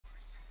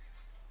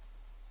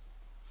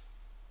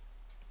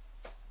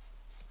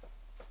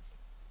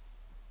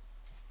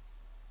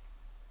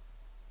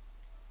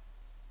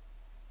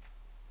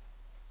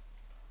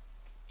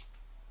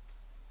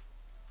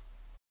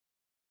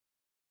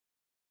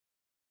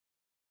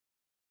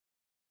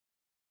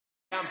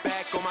I'm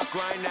back on my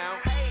grind now.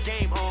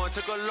 Game on,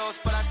 took a loss,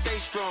 but I stay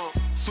strong.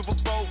 Super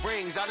Bowl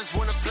rings, I just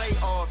wanna play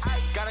off.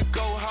 Gotta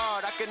go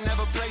hard, I can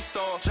never play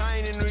soft.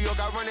 Giant in New York,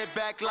 I run it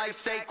back like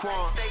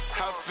Saquon.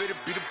 How I fit to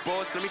be the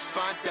boss, let me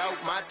find out.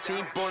 My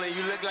team ballin',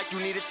 you look like you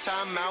need a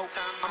timeout.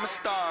 I'm a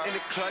star, in the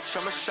clutch,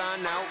 I'ma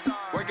shine out.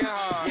 Working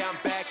hard, yeah, I'm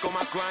back on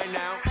my grind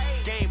now.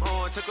 Game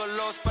on, took a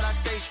loss, but I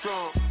stay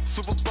strong.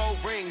 Super Bowl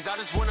rings, I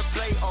just wanna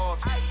play off.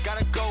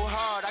 Gotta go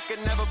hard, I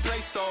can never play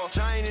soft.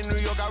 Giant in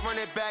New York, I run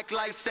it back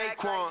like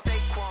Saquon.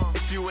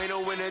 If you ain't a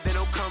winner, then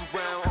don't come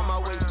round. On my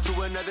way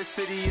to another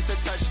city, it's a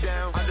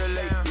touchdown. Under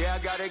late, yeah, I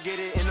gotta get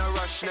it in a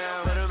rush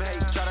now. Let them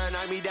hate, try to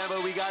knock me down,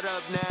 but we got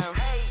up now.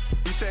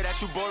 You say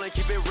that you ballin',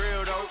 keep it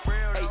real though.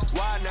 Ay,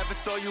 why I never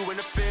saw you in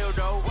the field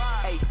though?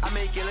 Ay, I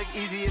make it look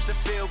easy, it's a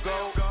field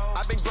goal.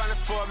 I've been grinding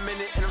for a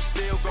minute and I'm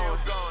still going.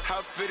 How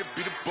I fit to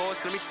be the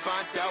boss, let me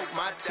find out.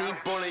 My team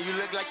ballin', you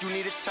look like you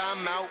need a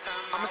timeout.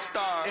 I'm a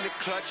star, in the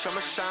clutch, I'ma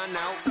shine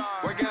out.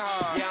 Working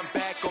hard, yeah, I'm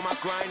back on my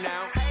grind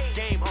now.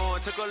 Game on,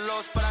 took a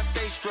loss, but I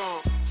stay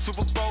strong.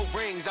 Super Bowl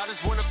rings, I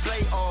just wanna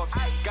play off.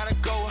 Gotta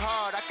go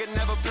hard, I can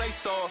never play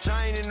soft.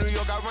 Giant in New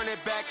York, I run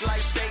it back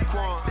like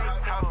Saquon.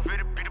 How I fit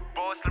to be the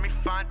boss, let me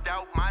find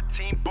out. My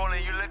team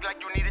ballin', you look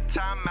like you need a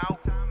timeout.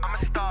 I'm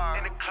a star,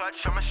 in the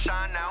clutch, I'ma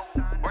shine out.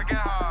 Working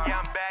hard, yeah,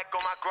 I'm back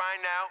on my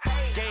grind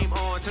now. Game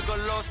on, took a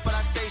loss, but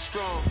I stay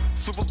strong.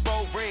 Super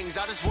Bowl rings,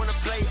 I just wanna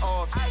play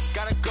off.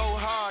 Gotta go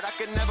hard, I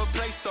can never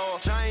play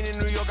soft. Giant in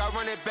New York, I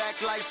run it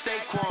back like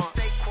Saquon.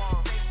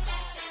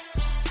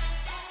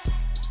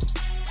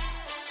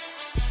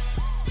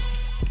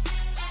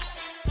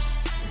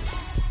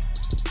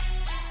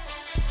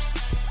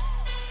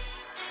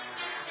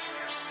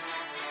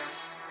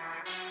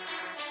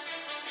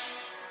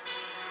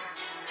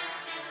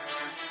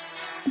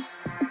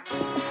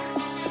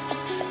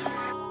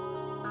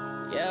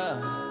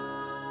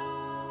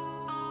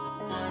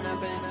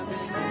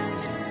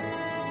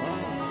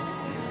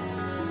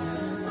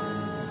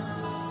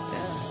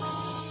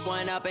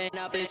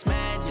 Up this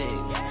magic.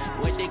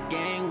 With the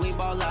gang, we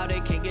ball out,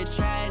 it can get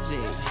tragic.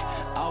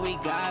 All we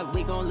got,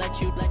 we gon'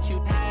 let you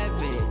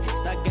have it.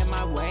 Stuck in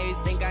my ways,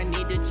 think I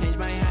need to change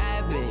my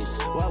habits.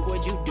 What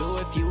would you do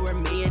if you were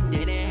me and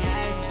didn't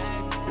have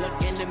it?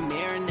 Look in the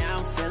mirror, now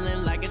I'm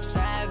feeling like a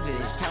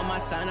savage. Tell my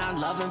son I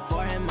love him,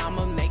 for him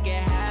I'ma make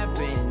it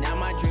happen. Now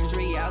my dream's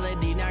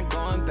reality, not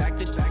going back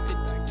to.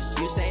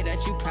 You say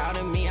that you proud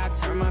of me, I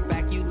turn my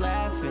back, you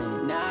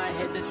laughing. Now I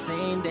hit the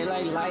scene,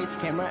 daylight lights,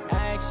 camera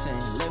action.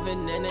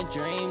 Living in a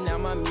dream, now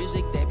my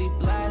music, they be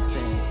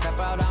blasting. Step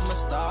out, I'm a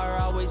star,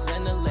 always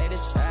in the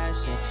latest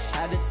fashion.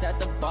 Had to set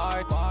the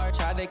bar,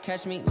 try to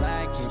catch me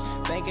lacking.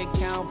 Bank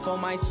account for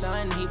my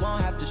son, he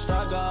won't have to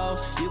struggle.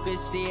 You can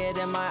see it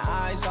in my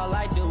eyes, all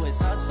I do is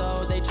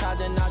hustle. They tried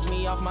to knock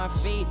me off my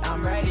feet,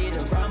 I'm ready to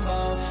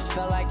rumble.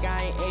 Felt like I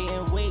ain't ate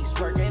in weeks,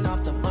 working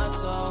off the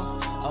muscle.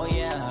 Oh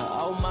yeah,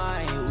 oh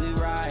my, we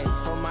ride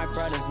for my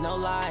brothers, no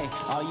lie.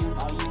 All you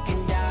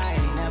can die,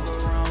 never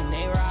wrong,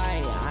 they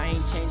right. I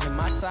ain't changing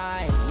my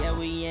side, yeah,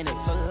 we in it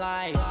for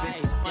life.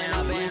 When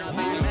up in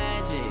it's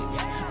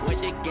magic.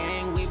 With the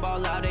gang, we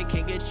ball out, it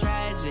can get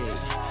tragic.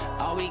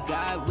 All we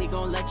got, we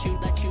gon' let you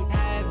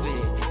have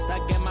it.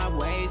 Stuck in my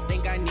ways,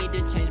 think I need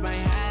to change my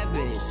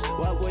habits.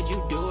 What would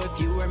you do if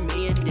you were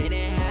me and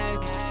didn't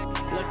have it?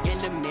 Look in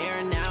the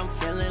mirror, now I'm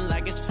feeling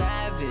like a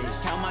savage.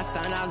 Tell my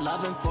son I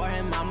love him, for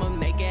him I'ma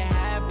make it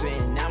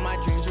happen. Now my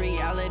dream's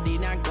reality,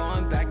 not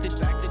going back to.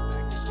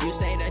 You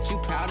say that you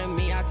proud of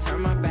me, I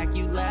turn my back,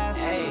 you laugh.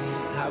 Hey,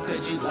 how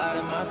could you lie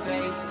to my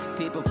face?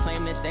 People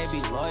claim that they be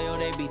loyal,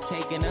 they be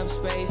taking up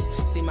space.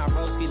 See my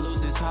broski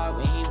lose his heart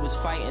when he was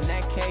fighting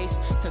that case.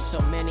 Took so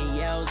many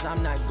yells,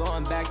 I'm not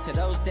going back to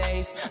those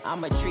days.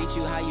 I'ma treat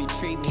you how you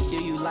treat me,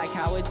 do you like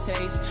how it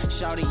tastes?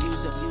 Shawty,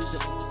 use it,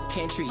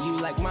 can't treat you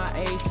like my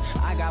ace.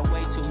 I got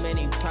way too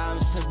many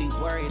problems to be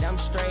worried, I'm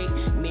straight.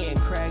 Me and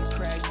Craig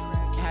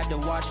had to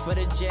watch for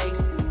the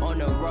Jakes. On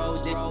the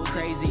road, this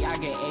crazy, I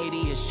get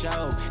 80 a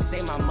show.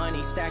 Say my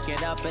money, stack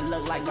it up, and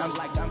look like I'm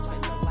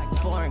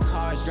foreign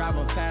cars,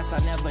 driving fast, I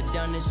never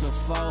done this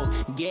before.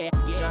 Get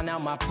drown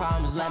out my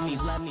problems, let me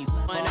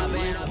When up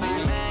in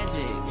it's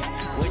magic.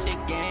 With the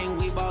gang,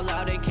 we ball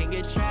out, it can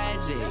get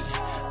tragic.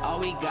 All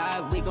we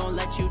got, we gon'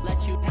 let you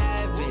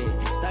have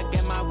it. Stuck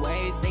in my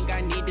ways, think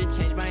I need to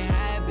change my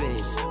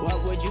habits.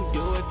 What would you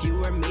do if you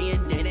were me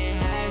and didn't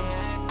have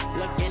it?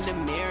 Look in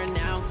the mirror,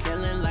 now I'm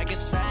feeling like a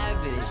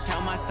savage.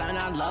 Tell my son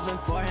I love him,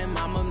 for him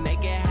I'ma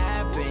make it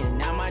happen.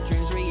 Now my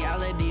dream's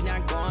reality,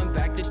 not going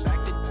back to.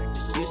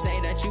 You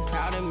say that you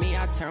proud of me,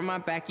 I turn my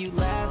back, you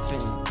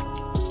laughing.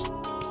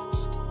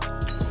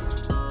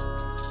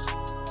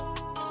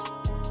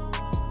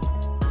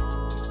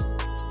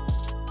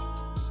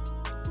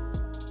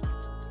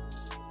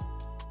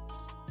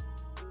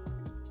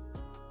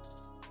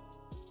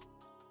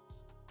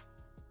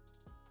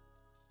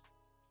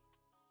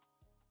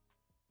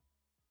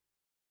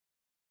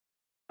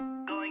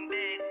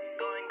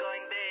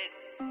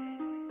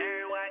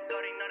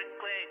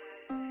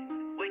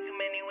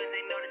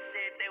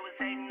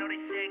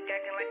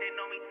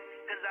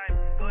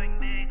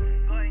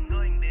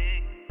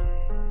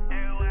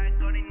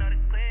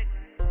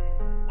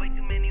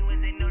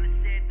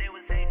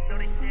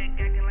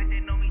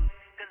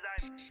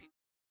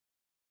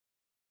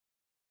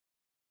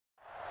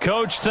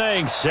 Coach,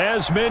 thanks.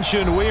 As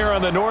mentioned, we are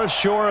on the North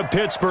Shore of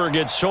Pittsburgh.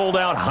 It's sold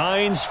out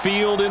Heinz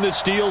Field in the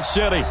Steel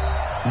City.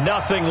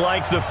 Nothing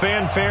like the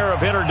fanfare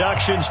of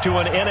introductions to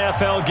an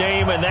NFL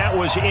game, and that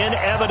was in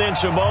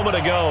evidence a moment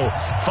ago.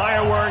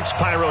 Fireworks,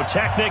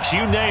 pyrotechnics,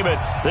 you name it.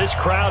 This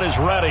crowd is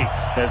ready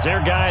as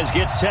their guys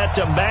get set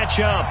to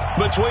match up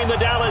between the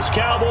Dallas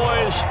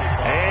Cowboys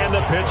and the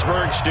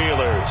Pittsburgh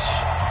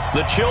Steelers.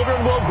 The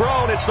children will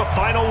groan. It's the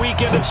final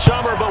weekend of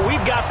summer, but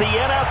we've got the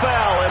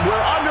NFL, and we're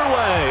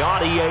underway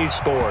on EA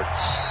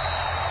Sports.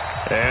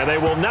 And they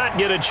will not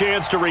get a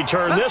chance to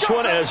return this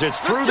one as it's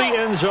through the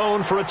end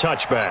zone for a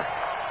touchback.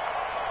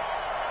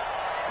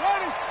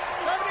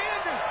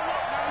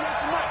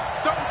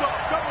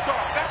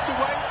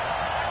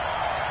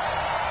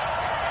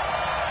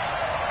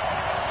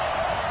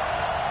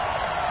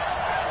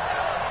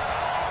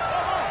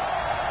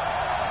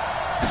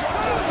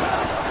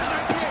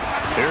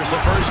 Here's the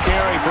first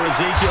carry for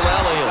Ezekiel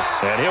Elliott,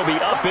 and he'll be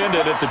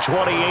upended at the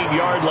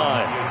 28-yard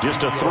line.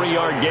 Just a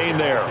 3-yard gain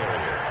there.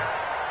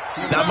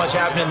 Not much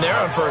happening there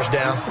on first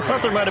down. I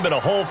thought there might have been a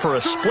hole for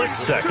a split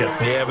second.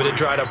 Yeah, but it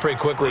dried up pretty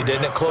quickly,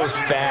 didn't it? Closed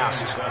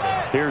fast.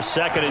 Here's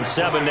 2nd and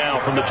 7 now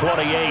from the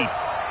 28.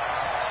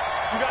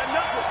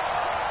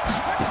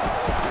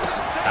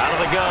 Out of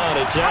the gun,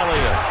 it's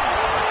Elliott.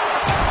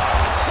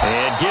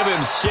 And give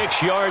him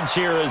 6 yards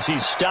here as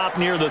he's stopped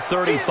near the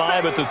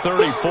 35 at the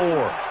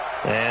 34.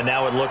 And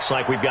now it looks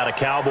like we've got a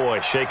Cowboy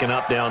shaken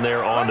up down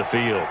there on the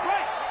field.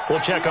 We'll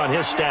check on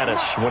his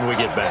status when we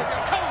get back.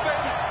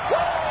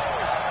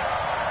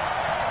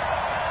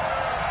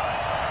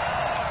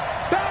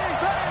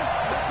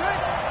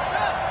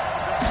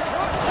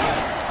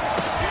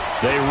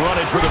 They run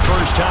it for the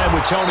first time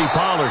with Tony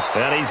Pollard.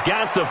 And he's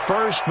got the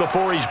first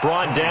before he's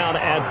brought down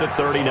at the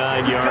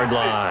 39-yard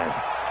line.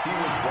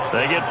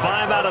 They get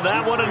 5 out of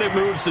that one, and it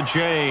moves the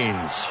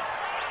chains.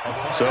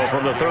 So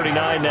from the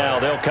 39 now,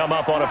 they'll come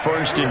up on a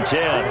 1st and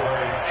 10.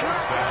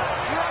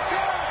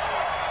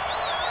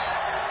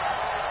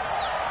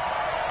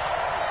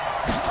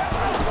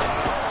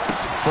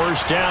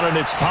 First down, and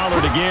it's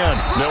Pollard again.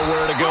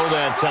 Nowhere to go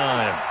that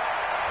time.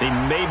 He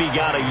maybe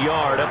got a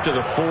yard up to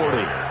the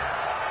 40.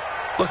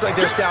 Looks like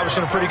they're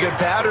establishing a pretty good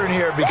pattern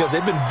here because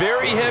they've been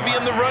very heavy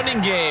in the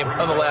running game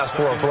on the last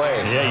 4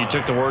 plays. Yeah, you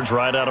took the words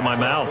right out of my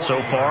mouth.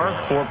 So far,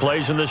 4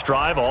 plays in this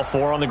drive, all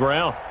 4 on the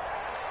ground.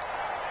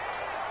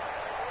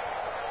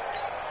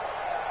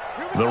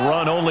 The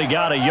run only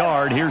got a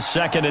yard. Here's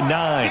 2nd and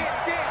 9.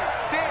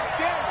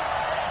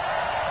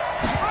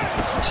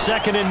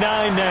 2nd and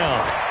 9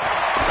 now.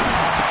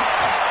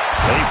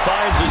 And he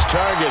finds his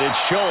target. It's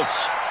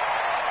Schultz.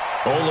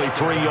 Only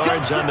 3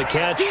 yards on the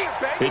catch.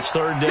 It's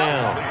 3rd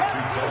down.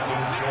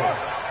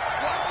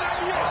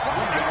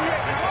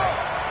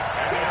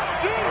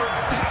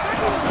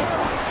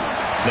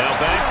 Now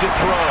back to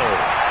throw.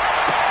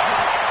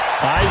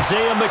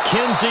 Isaiah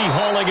McKenzie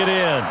hauling it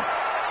in.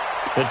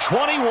 The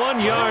 21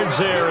 yards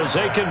there as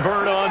they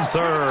convert on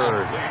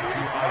 3rd.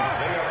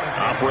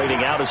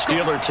 Operating out of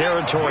Steeler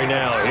territory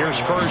now. Here's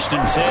 1st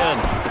and 10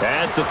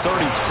 at the 36.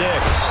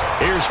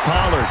 Here's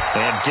Pollard.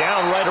 And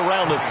down right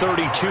around the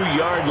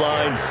 32-yard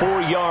line.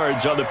 4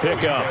 yards on the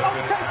pickup.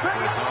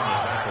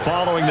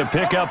 Following the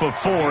pickup of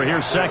 4,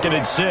 here's 2nd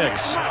and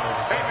 6.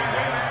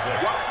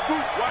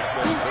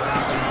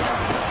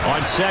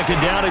 On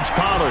 2nd down, it's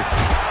Pollard.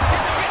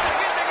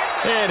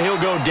 And he'll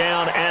go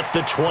down at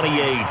the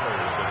 28.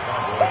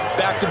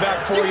 Back-to-back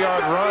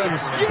 4-yard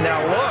runs.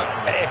 Now, look,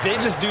 if they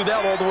just do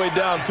that all the way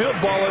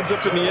downfield, ball ends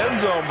up in the end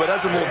zone, but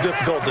that's a little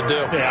difficult to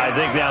do. Yeah, I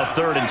think now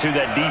 3rd and 2,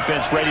 that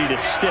defense ready to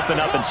stiffen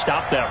up and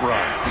stop that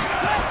run.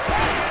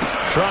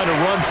 Trying to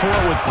run for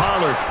it with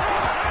Pollard.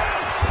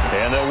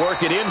 And they'll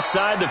work it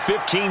inside the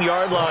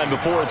 15-yard line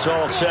before it's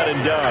all said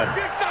and done.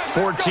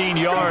 14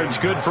 yards,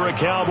 good for a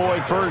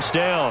Cowboy first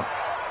down.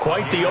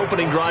 Quite the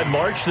opening drive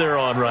march they're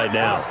on right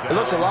now. It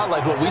looks a lot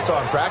like what we saw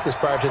in practice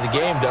prior to the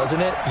game,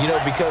 doesn't it? You know,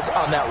 because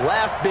on that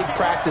last big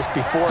practice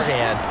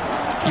beforehand,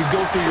 you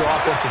go through your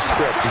offensive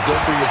script. You go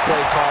through your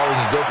play calling.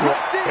 You go through...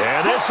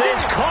 And this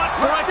is caught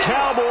for a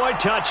Cowboy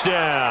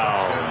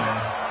touchdown.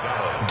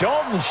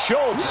 Dalton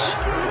Schultz,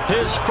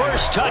 his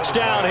first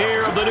touchdown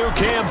here of the new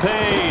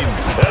campaign.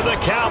 And the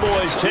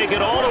Cowboys take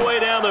it all the way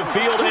down the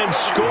field and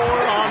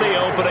score on the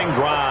opening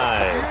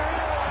drive.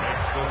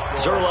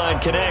 Zerline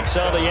connects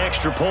on the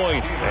extra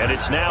point, and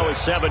it's now a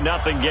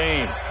 7-0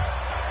 game.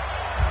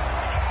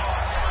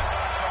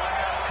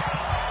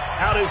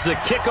 Out is the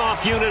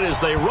kickoff unit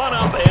as they run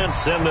up and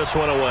send this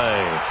one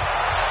away.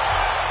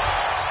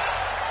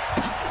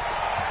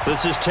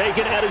 This is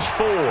taken at his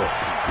 4.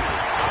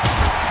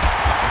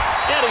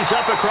 And he's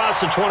up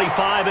across the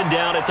 25 and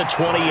down at the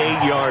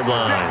 28-yard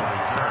line.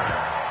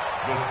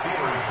 The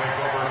Steelers take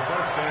over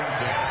 1st and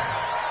 10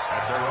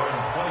 at their own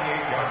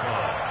 28-yard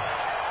line.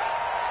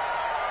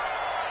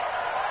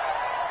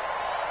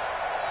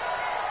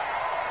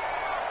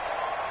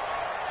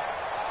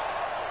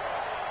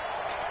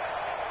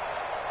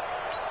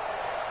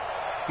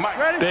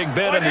 Big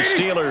Ben and the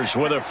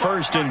Steelers with a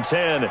 1st and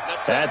 10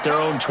 at their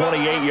own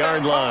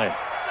 28-yard line.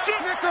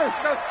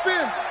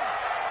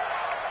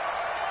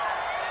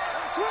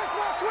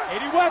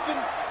 80 weapon.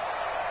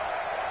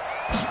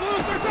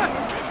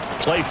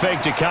 Play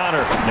fake to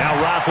Connor. Now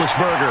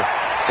Roethlisberger.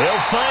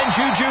 He'll find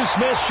Juju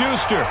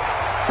Smith-Schuster.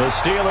 The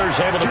Steelers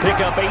able to pick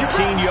up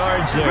 18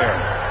 yards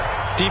there.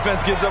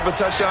 Defense gives up a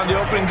touchdown the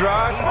opening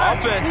drive.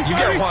 Offense, you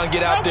got to want to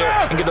get out there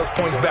and get those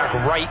points back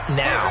right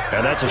now.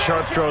 And that's a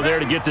sharp throw there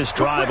to get this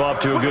drive off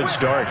to a good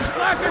start.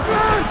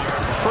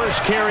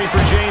 First carry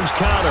for James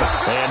Conner.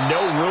 And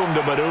no room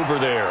to maneuver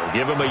there.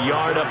 Give him a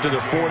yard up to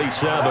the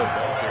 47.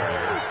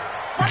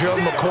 Joe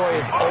McCoy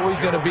is always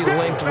going to be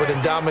linked with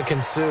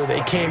Ndamukong Suh. They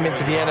came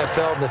into the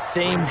NFL in the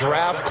same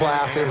draft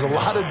class. There was a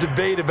lot of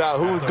debate about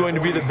who was going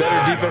to be the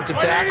better defensive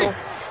tackle.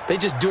 They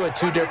just do it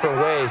two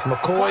different ways.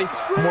 McCoy,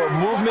 more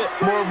movement,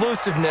 more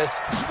elusiveness.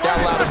 That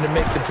allowed him to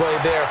make the play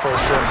there for a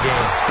short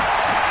gain.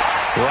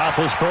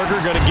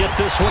 Roethlisberger going to get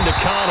this one to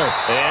Connor.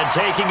 And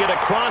taking it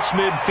across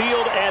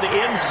midfield and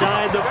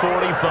inside the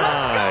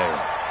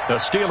 45. A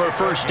Steeler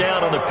first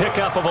down on the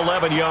pickup of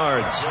 11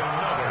 yards.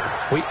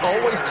 We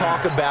always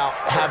talk about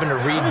having to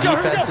read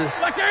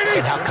defenses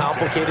and how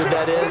complicated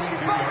that is.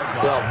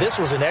 Well, this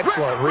was an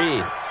excellent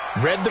read.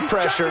 Read the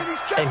pressure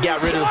and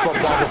got rid of the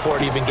football before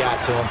it even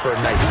got to him for a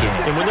nice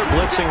game. And when they're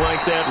blitzing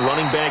like that,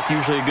 running back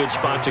usually a good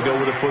spot to go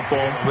with a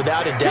football?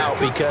 Without a doubt,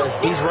 because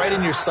he's right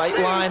in your sight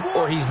line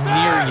or he's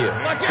near you.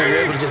 So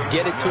you're able to just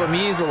get it to him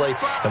easily.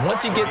 And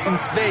once he gets in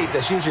space,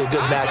 that's usually a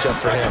good matchup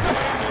for him.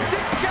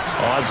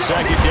 On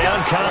second down,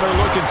 Connor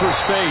looking for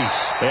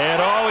space. And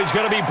he's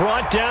going to be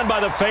brought down by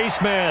the face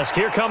mask.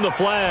 Here come the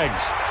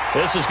flags.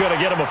 This is going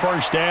to get him a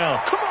first down.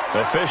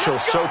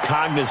 Officials so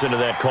cognizant of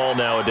that call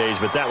nowadays,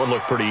 but that one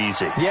looked pretty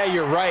easy. Yeah,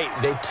 you're right.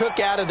 They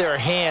took out of their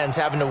hands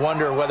having to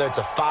wonder whether it's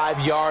a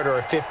 5-yard or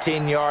a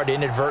 15-yard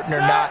inadvertent or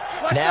not.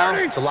 Now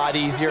it's a lot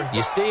easier.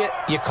 You see it,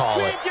 you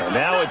call it. And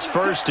now it's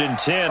 1st and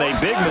 10. A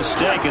big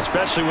mistake,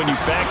 especially when you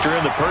factor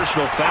in the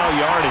personal foul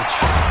yardage.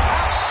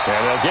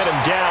 And they'll get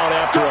him down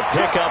after a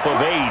pickup of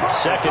 8,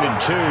 2nd and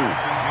 2.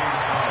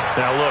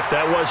 Now, look,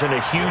 that wasn't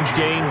a huge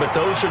gain, but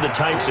those are the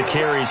types of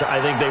carries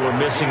I think they were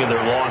missing in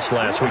their loss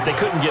last week. They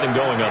couldn't get him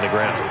going on the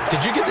ground.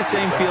 Did you get the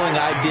same feeling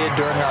I did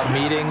during our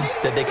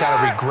meetings, that they kind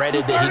of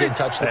regretted that he didn't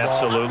touch the ball?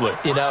 Absolutely.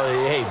 You know,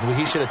 hey,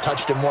 he should have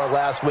touched it more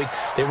last week.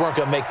 They weren't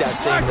going to make that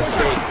same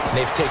mistake, and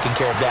they've taken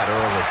care of that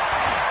early.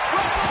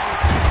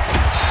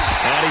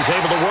 And he's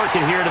able to work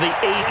it here to the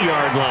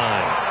 8-yard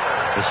line.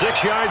 The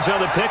 6 yards on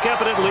the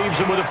pickup, and it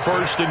leaves him with a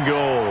 1st and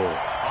goal.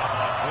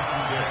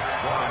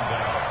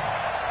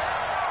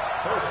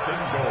 First and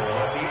goal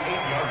at the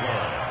 8-yard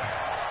line.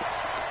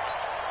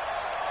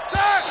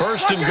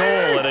 1st and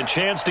goal, and a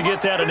chance to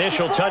get that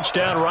initial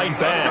touchdown right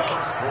back.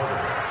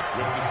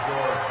 With the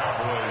score,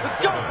 Cowboys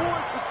 7,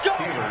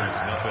 Steelers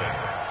nothing.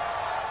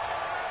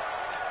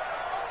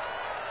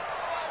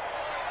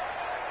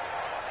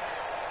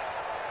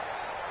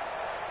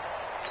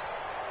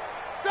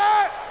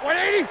 Start!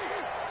 180!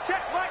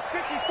 Check, Mike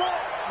 54!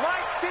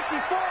 Mike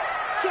 54!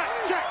 Check,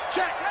 check,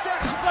 check,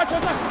 check!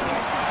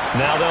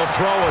 Now they'll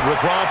throw it with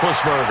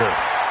Roethlisberger.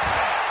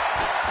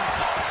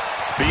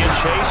 Being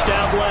chased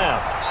out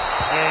left.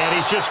 And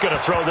he's just going to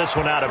throw this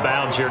one out of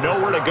bounds here.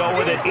 Nowhere to go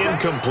with it.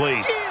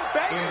 Incomplete.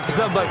 It's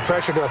nothing like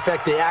pressure to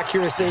affect the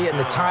accuracy and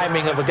the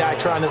timing of a guy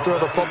trying to throw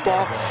the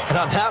football. And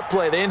on that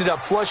play, they ended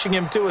up flushing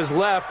him to his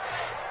left,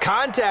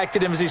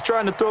 contacted him as he's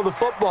trying to throw the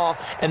football,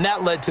 and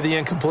that led to the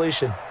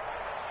incompletion.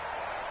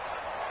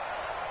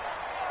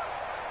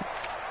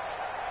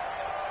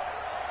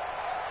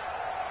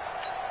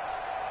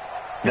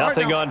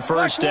 Nothing on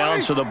first down,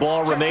 so the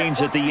ball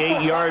remains at the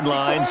 8-yard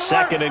line,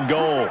 2nd and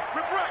goal.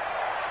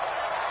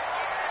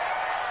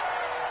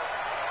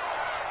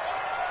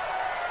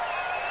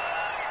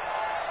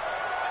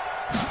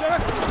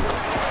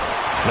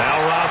 Now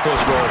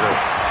Roethlisberger.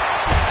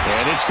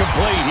 And it's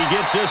complete. He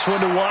gets this one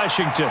to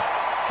Washington.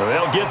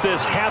 They'll get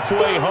this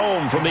halfway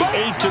home from the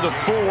 8 to the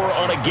 4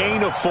 on a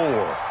gain of 4.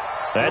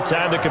 That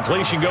time the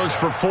completion goes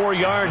for 4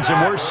 yards, and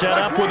we're set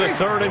up with a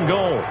 3rd and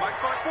goal.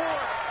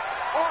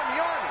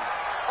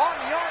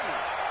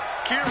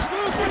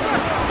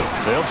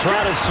 They'll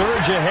try to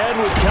surge ahead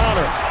with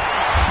Connor.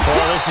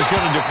 Well, this is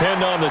going to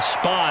depend on the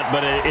spot,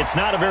 but it's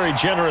not a very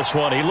generous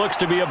one. He looks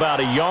to be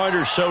about a yard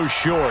or so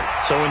short.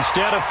 So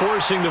instead of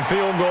forcing the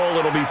field goal,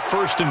 it'll be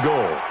 1st and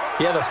goal.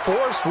 Yeah, the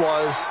force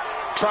was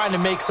trying to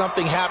make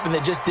something happen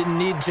that just didn't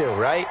need to,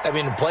 right? I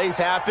mean, plays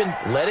happen,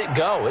 let it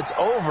go. It's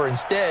over.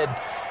 Instead,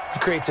 he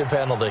creates a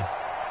penalty.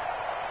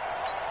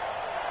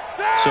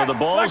 So the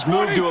ball's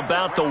moved to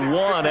about the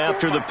 1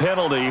 after the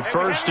penalty,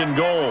 1st and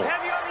goal.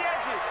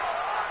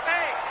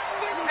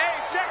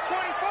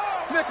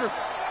 Snickers,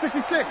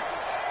 66.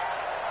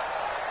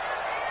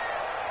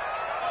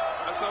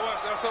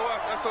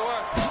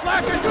 SOS.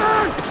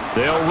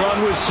 They'll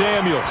run with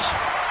Samuels.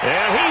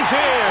 And he's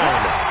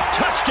in.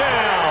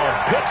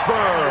 Touchdown,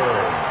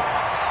 Pittsburgh.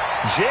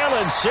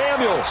 Jalen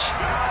Samuels,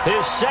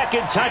 his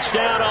 2nd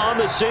touchdown on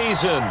the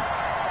season,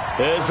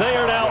 as they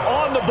are now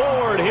on the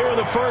board here in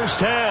the first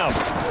half.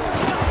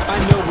 I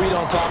know we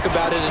don't talk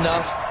about it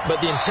enough, but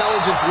the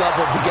intelligence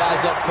level of the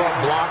guys up front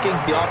blocking,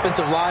 the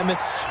offensive linemen,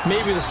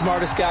 maybe the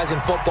smartest guys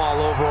in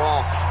football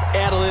overall.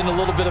 add in a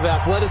little bit of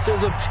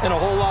athleticism and a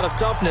whole lot of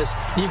toughness,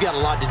 you've got a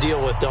lot to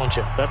deal with, don't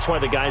you? That's why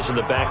the guys in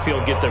the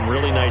backfield get them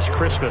really nice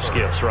Christmas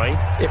gifts, right?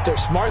 If they're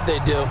smart, they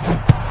do.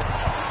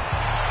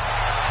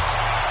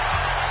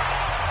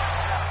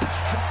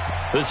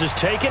 This is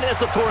taken at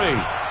the 3.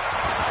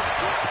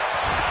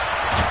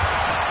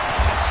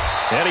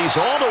 And he's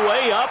all the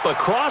way up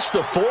across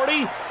the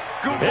 40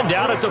 and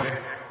down at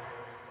the...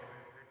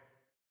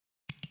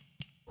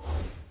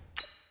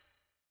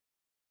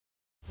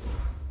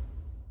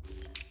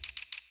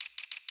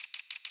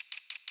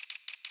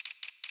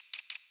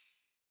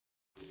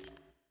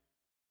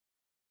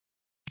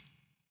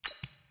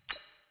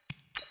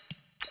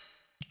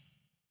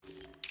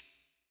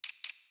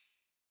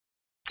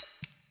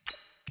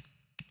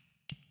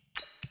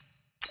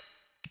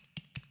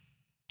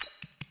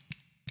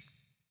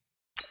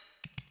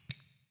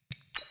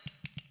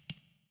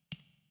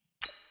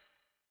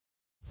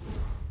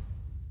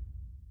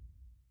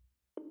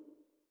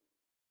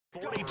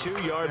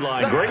 Yard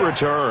line. Great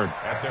return.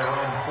 At their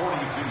own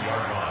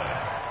 42-yard line.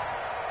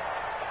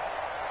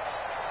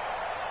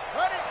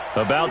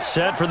 About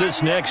set for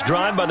this next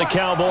drive by the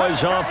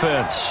Cowboys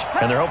offense.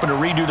 And they're hoping to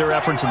redo their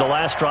efforts in the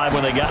last drive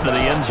when they got into the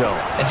end zone.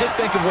 And just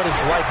think of what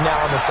it's like now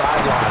on the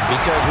sideline,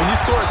 because when you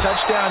score a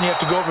touchdown, you have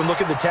to go over and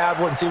look at the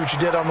tablet and see what you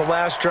did on the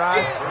last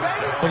drive.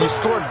 When you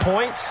scored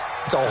points,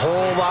 it's a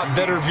whole lot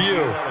better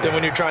view than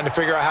when you're trying to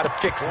figure out how to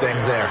fix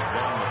things there.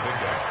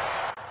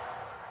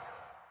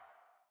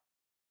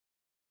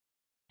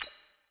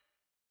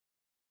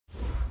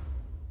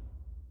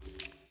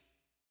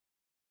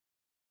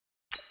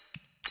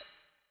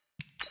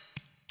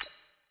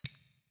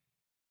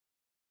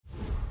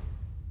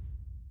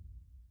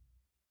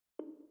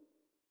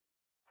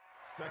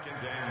 Second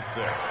and 6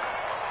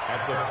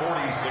 at the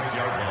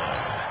 46-yard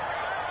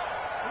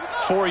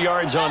line. 4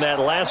 yards on that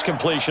last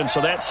completion,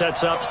 so that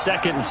sets up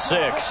 2nd and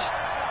 6.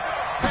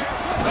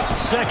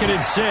 2nd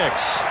and 6.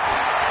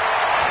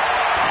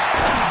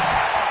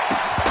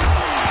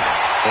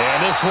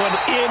 And this one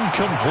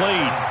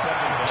incomplete.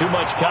 Too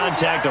much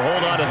contact to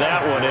hold on to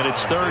that one, and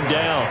it's 3rd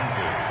down.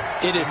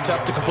 It is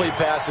tough to complete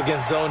passes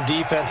against zone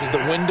defenses. The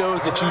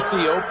windows that you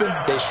see open,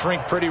 they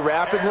shrink pretty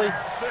rapidly.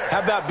 How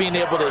about being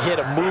able to hit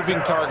a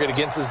moving target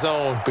against a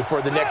zone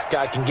before the next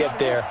guy can get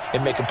there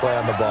and make a play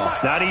on the ball?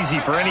 Not easy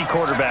for any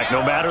quarterback,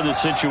 no matter the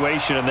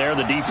situation, and there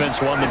the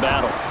defense won the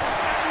battle.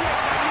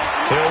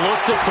 He'll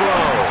look to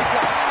throw.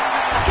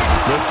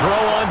 The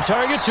throw on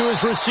target to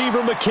his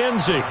receiver,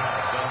 McKenzie.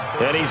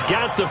 And he's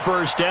got the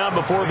 1st down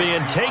before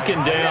being taken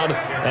down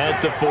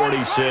at the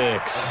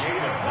 46.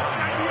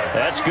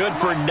 That's good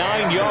for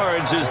 9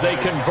 yards as they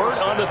convert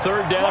on the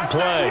 3rd down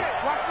play.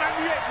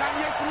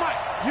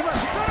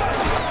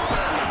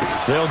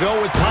 They'll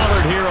go with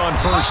Pollard here on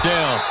 1st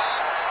down.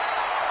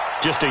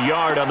 Just a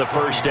yard on the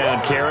 1st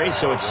down carry,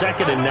 so it's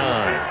 2nd and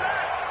 9.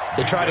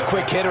 They tried a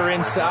quick hitter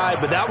inside,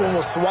 but that one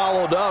was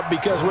swallowed up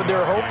because what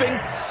they're hoping,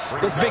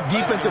 this big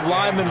defensive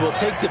lineman will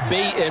take the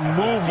bait and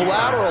move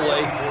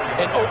laterally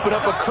and open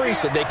up a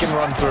crease that they can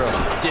run through.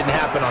 Didn't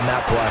happen on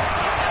that play.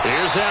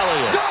 Here's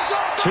Elliott.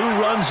 2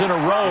 runs in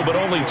a row, but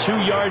only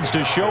 2 yards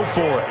to show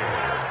for it.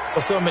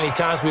 Well, so many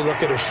times we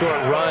look at a short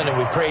run and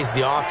we praise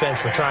the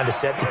offense for trying to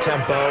set the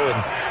tempo and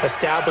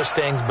establish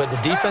things, but the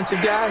defensive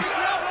guys,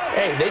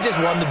 hey, they just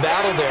won the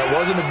battle there. It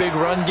wasn't a big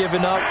run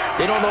given up.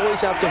 They don't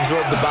always have to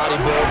absorb the body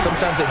blow.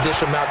 Sometimes they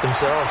dish them out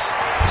themselves.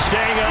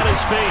 Staying on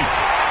his feet.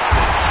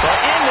 But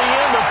in the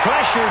end, the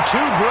pressure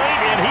too great,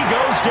 and he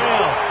goes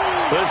down.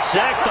 The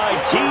sack by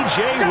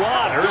T.J.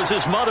 Watt, or as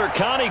his mother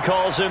Connie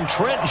calls him,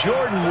 Trent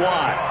Jordan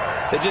Watt.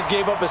 They just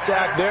gave up a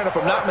sack there, and if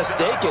I'm not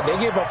mistaken, they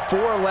gave up 4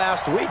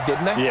 last week,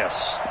 didn't they?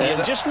 Yes,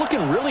 and just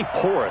looking really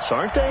porous,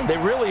 aren't they? They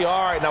really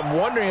are, and I'm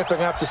wondering if they're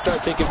going to have to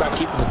start thinking about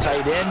keeping the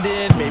tight end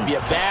in, maybe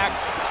a back,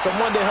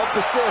 someone to help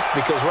assist,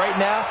 because right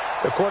now,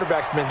 their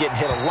quarterback's been getting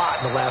hit a lot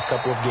in the last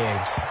couple of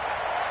games.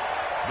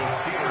 The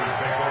Steelers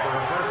take over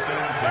 1st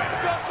and 10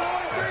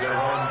 at their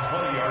own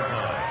 20-yard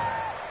line.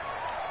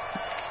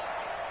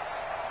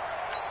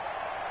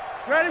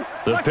 Ready?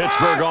 The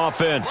Pittsburgh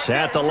offense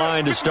at the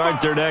line to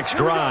start their next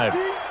drive.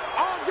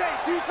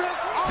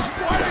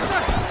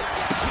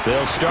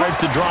 They'll start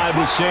the drive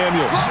with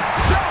Samuels.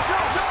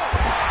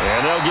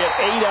 And they'll get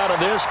 8 out of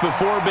this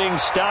before being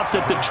stopped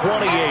at the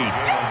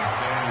 28.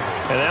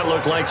 And that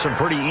looked like some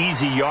pretty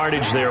easy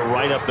yardage there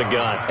right up the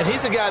gut. And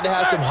he's a guy that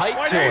has some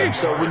height to him,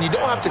 so when you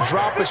don't have to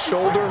drop a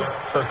shoulder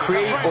or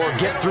create or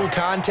get through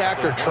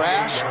contact or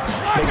trash,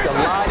 makes it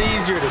a lot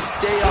easier to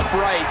stay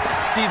upright,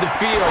 see the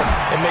field,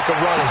 and make a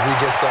run as we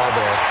just saw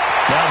there.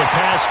 Now the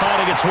pass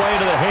finding its way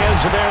to the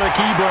hands of Eric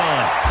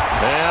Ebron.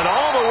 And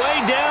all the way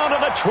down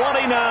to the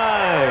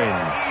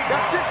 29.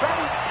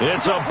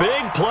 It's a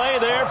big play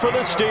there for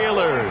the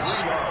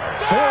Steelers.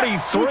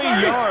 43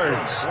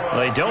 yards.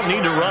 They don't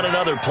need to run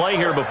another play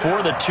here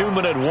before the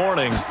 2-minute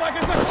warning.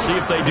 Let's see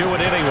if they do it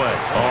anyway.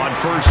 On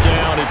 1st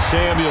down, it's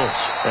Samuels.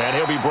 And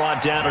he'll be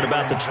brought down at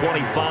about the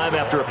 25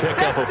 after a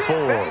pickup of 4.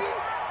 Leighton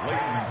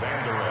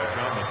Vander Esch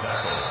on the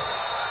tackle.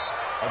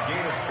 A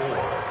gain of 4.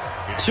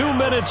 2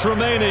 minutes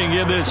remaining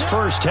in this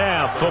first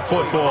half of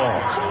football.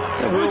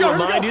 And we'll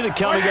remind you that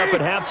coming up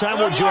at halftime,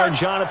 we'll join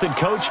Jonathan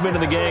Coachman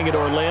and the gang at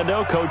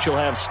Orlando. Coach will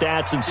have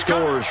stats and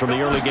scores from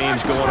the early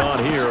games going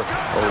on here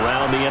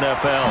around the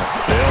NFL.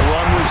 They'll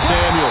run with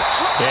Samuels,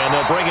 and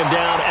they'll bring him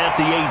down at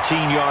the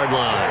 18-yard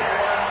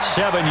line.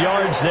 7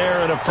 yards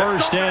there and a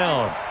first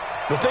down.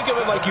 Well, think of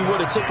it like you would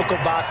a typical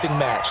boxing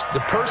match. The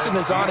person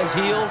is on his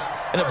heels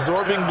and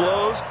absorbing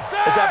blows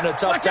is having a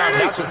tough time.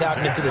 And that's what's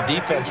happening to the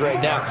defense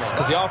right now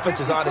because the offense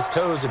is on his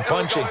toes and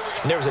punching.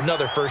 And there was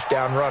another first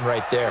down run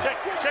right there. Check.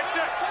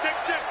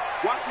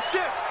 Watch the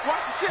shift.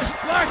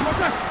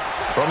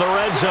 From the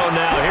red zone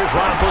now, here's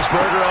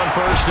Roethlisberger on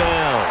first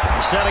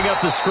down. Setting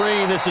up the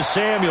screen, this is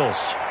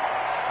Samuels.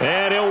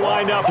 And he'll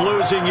wind up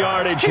losing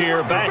yardage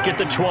here back at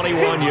the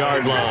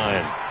 21-yard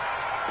line.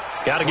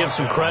 Got to give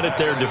some credit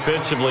there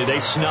defensively. They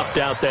snuffed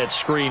out that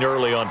screen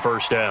early on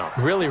first down.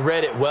 Really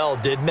read it well,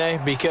 didn't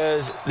they?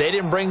 Because they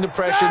didn't bring the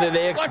pressure that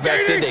they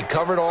expected. They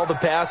covered all the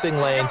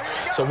passing lanes.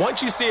 So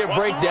once you see it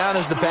break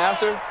down as the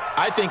passer,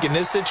 I think in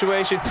this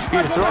situation,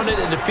 you're throwing it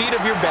at the feet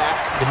of your back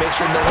to make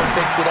sure no one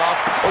picks it off,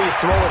 or you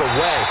throw it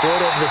away, throw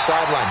it over the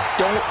sideline.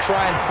 Don't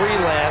try and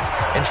freelance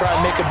and try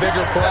and make a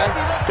bigger play.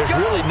 There's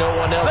really no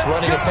one else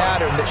running a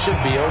pattern that should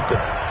be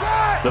open.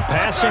 The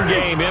passing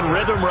game in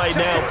rhythm right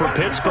now for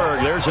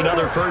Pittsburgh. There's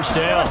another first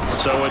down.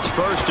 So it's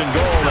first and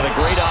goal and a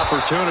great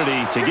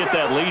opportunity to get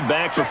that lead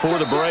back before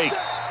the break.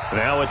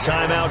 Now a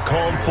timeout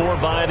called for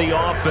by the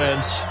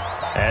offense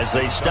as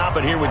they stop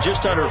it here with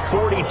just under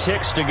 40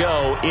 ticks to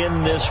go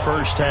in this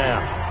first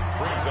half.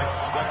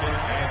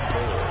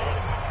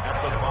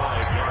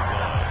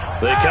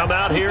 They come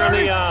out here in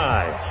the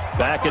eye.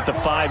 Back at the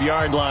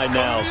 5-yard line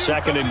now.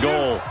 Second and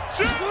goal.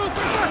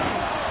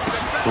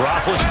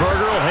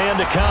 Roethlisberger will hand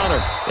the counter,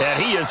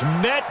 and he is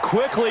met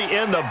quickly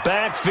in the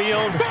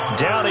backfield.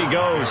 Down he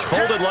goes,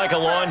 folded like a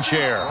lawn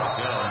chair.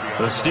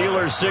 The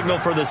Steelers signal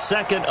for the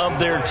second of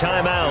their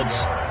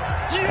timeouts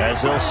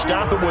as they'll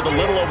stop it with a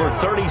little over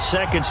 30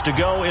 seconds to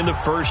go in the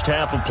first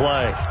half of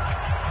play.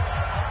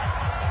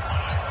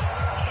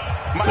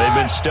 They've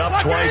been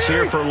stuffed twice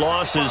here for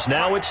losses.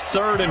 Now it's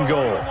third and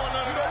goal.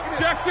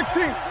 Jack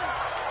 16. Hey,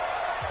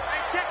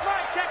 check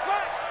right.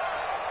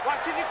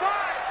 Watch it,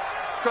 5.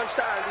 Crunch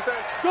time,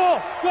 defense. Go.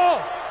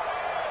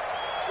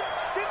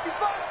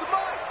 55 to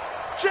Mike.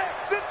 Check,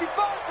 55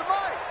 to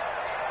Mike.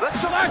 Let's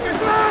go. Back and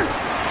turn.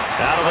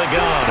 Out of the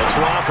gun, it's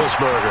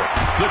Roethlisberger.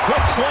 The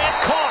quick slant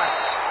caught.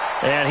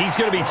 And he's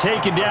going to be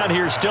taken down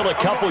here still a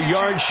couple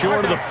yards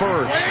short of the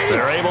first.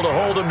 They're able to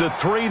hold him to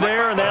 3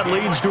 there, and that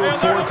leads to a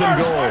fourth and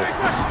goal.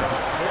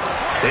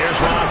 Here's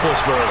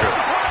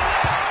Roethlisberger.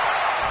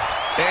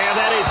 And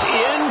that is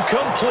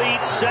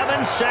incomplete.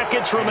 7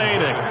 seconds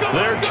remaining.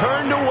 They're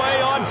turned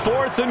away on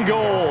fourth and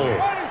goal.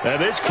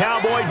 And this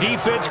Cowboy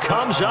defense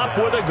comes up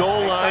with a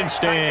goal line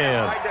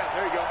stand.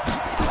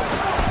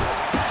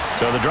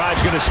 So the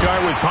drive's going to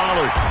start with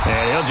Pollard.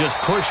 And he'll just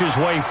push his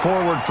way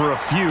forward for a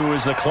few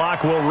as the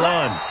clock will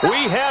run.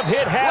 We have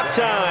hit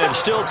halftime.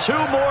 Still 2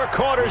 more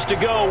quarters to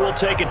go. We'll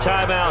take a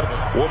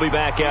timeout. We'll be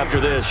back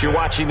after this. You're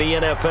watching the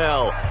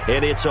NFL,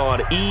 and it's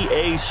on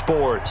EA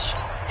Sports.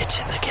 It's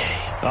in the game.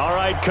 All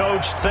right,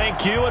 Coach,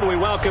 thank you, and we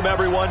welcome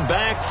everyone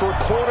back for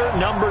quarter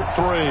number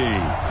 3.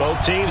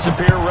 Both teams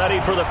appear ready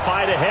for the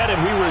fight ahead, and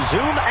we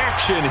resume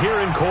action here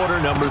in quarter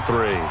number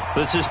 3.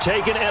 This is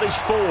taken at his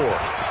 4.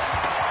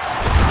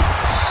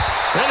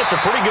 And it's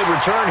a pretty good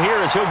return here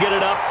as he'll get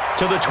it up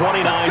to the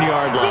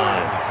 29-yard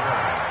line.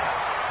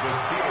 The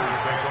Steelers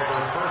take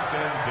over first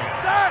and 10.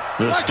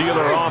 The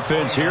Steeler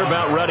offense here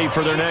about ready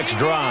for their next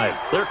drive.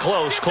 They're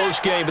close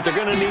game, but they're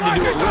going to need to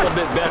do a little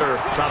bit better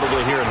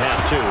probably here in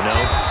half 2, no?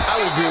 I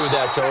would agree with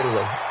that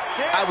totally.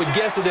 I would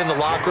guess it in the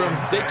locker room.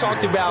 They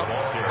talked about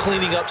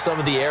cleaning up some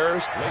of the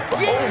errors, but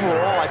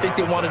overall, I think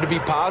they wanted to be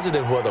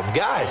positive with them.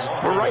 Guys,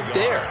 we're right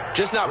there.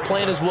 Just not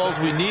playing as well as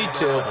we need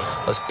to.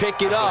 Let's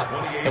pick it up,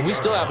 and we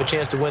still have a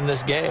chance to win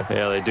this game.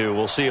 Yeah, they do.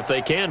 We'll see if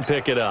they can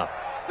pick it up.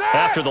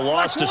 After the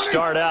loss to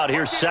start out,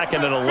 here's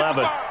second and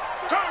 11.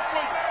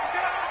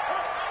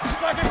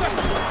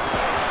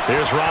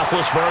 Here's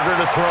Roethlisberger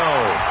to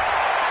throw.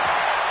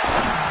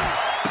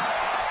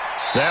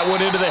 That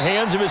went into the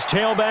hands of his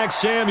tailback,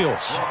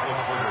 Samuels.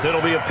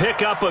 It'll be a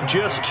pickup of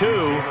just 2,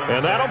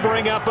 and that'll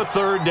bring up a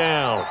third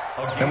down.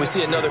 And we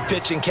see another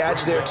pitch and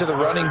catch there to the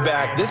running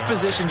back. This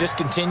position just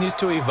continues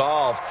to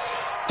evolve.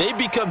 They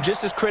become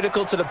just as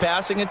critical to the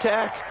passing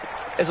attack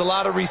as a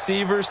lot of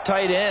receivers,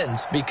 tight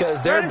ends,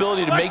 because their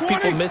ability to make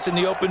people miss in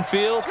the open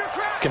field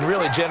can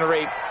really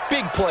generate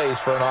big plays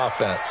for an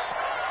offense.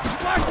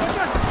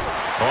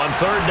 On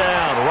third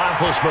down,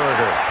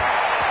 Roethlisberger.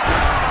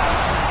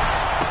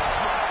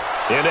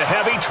 Into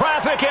heavy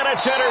traffic, and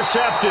it's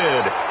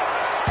intercepted.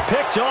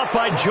 Picked off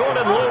by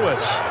Jordan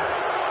Lewis.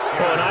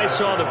 When I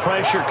saw the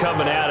pressure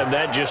coming at him,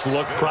 that just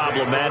looked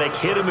problematic.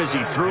 Hit him as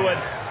he threw it,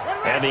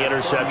 and the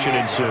interception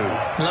ensued.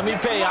 Let me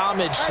pay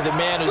homage to the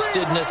man who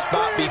stood in this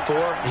spot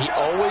before. He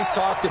always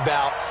talked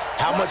about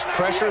how much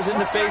pressure is in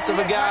the face of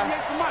a guy,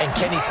 and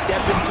can he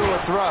step into a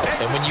throw.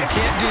 And when you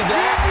can't do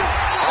that,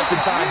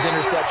 oftentimes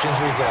interceptions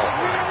result.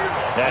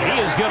 And he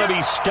is going to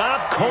be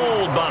stopped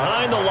cold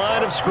behind the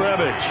line of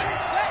scrimmage.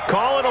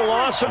 Call it a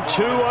loss of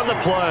 2 on the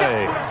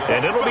play.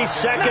 And it'll be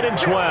 2nd and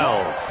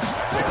 12.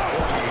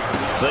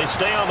 They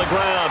stay on the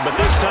ground, but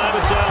this time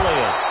it's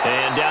Elliott.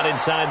 And down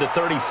inside the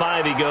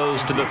 35, he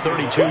goes to the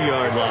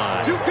 32-yard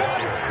line.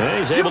 And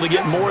he's able to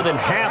get more than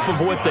half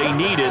of what they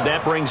needed.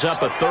 That brings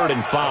up a 3rd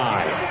and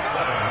 5.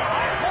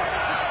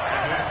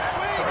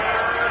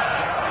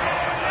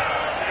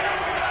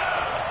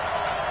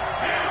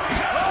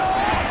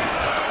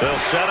 They'll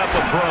set up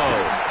a throw.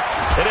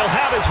 And he'll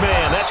have his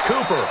man. That's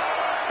Cooper.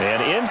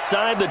 And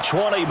inside the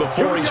 20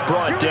 before he's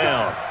brought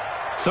down.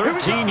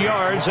 13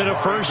 yards and a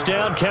first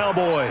down,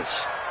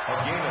 Cowboys.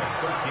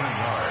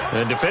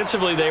 And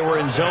defensively, they were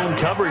in zone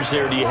coverage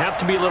there. Do you have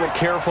to be a little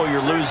careful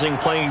you're losing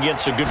playing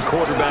against a good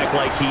quarterback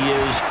like he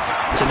is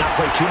to not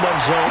play too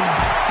much zone?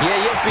 Yeah,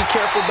 you have to be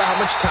careful about how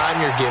much time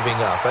you're giving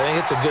up. I think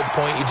it's a good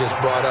point you just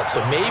brought up.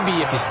 So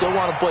maybe if you still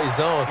want to play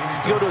zone,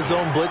 you go to a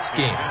zone blitz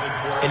scheme.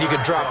 And you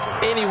can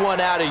drop anyone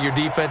out of your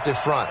defensive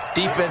front,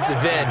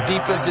 defensive end,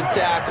 defensive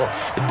tackle.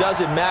 It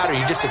doesn't matter.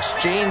 You just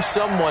exchange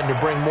someone to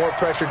bring more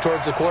pressure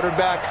towards the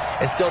quarterback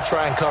and still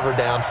try and cover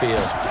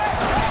downfield.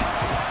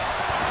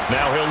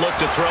 Now he'll look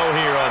to throw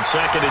here on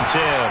 2nd and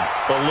 10,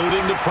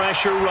 eluding the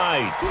pressure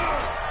right.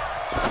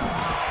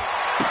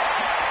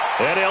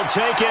 And he'll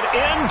take it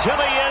into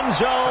the end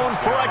zone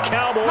for a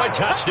Cowboy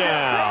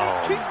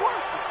touchdown.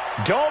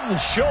 Dalton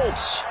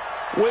Schultz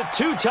with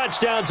 2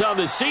 touchdowns on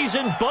the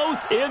season,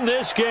 both in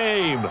this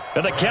game.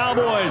 And the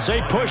Cowboys,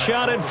 they push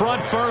out in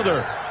front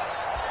further.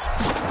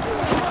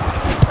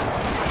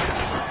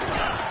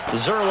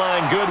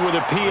 Zerline good with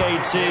a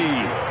PAT.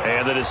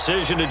 And the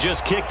decision to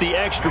just kick the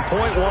extra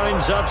point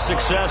winds up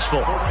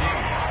successful.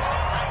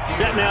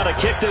 Set now to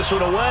kick this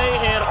one away,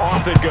 and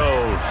off it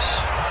goes.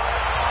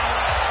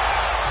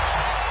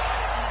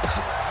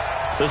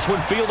 This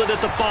one fielded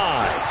at the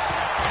 5.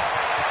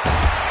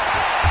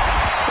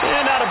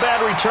 And not a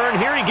bad return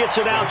here. He gets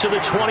it out to the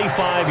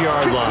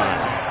 25-yard line.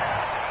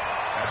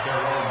 At their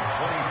own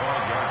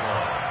 25-yard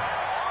line.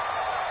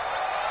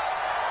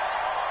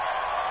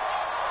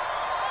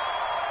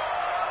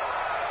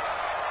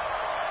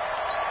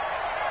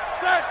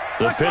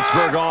 The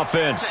Pittsburgh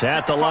offense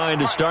at the line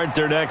to start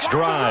their next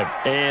drive.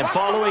 And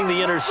following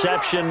the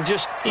interception,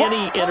 just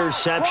any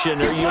interception,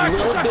 are you a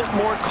little bit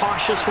more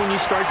cautious when you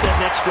start that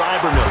next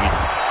drive or no?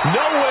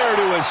 Nowhere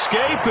to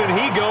escape, and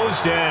he goes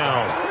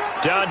down.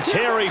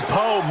 Dontari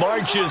Poe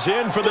marches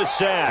in for the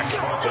sack.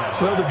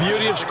 Well, the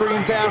beauty of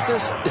screen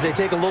passes is they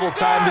take a little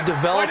time to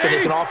develop, and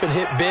they can often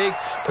hit big,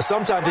 but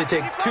sometimes they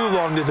take too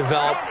long to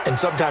develop, and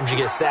sometimes you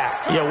get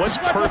sacked. Yeah, what's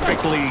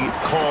perfectly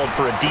called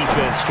for a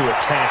defense to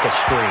attack a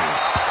screen?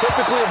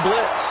 Typically a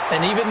blitz,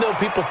 and even though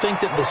people think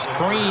that the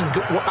screen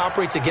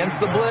operates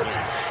against the blitz,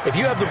 if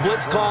you have the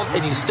blitz called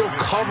and you still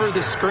cover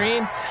the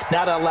screen,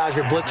 now that allows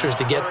your blitzers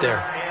to get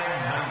there.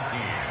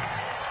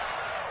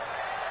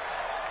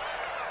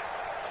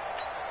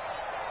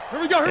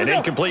 An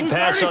incomplete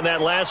pass on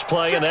that last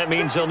play, and that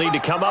means they'll need to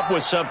come up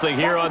with something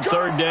here on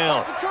 3rd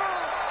down.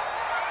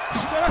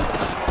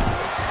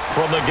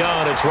 From the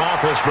gun, it's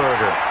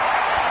Roethlisberger.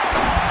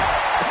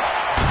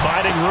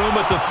 Finding room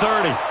at the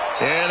 30,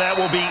 and that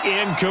will be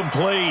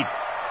incomplete.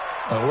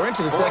 We're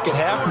into the second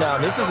half now,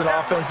 and this is an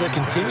offense that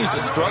continues to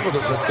struggle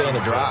to sustain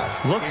a drive.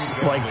 Looks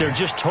like they're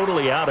just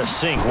totally out of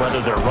sync,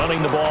 whether they're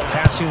running the ball,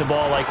 passing the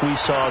ball like we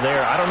saw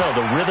there. I don't know.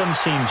 The rhythm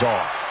seems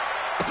off.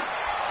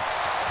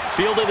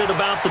 Fielded at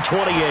about the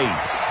 28.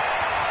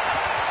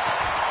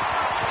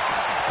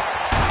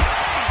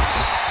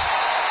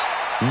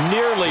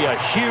 Nearly a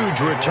huge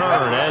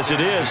return, as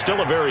it is.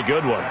 Still a very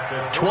good one.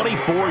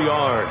 24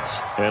 yards.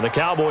 And the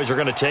Cowboys are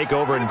going to take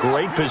over in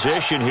great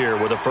position here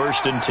with a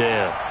 1st and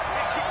 10.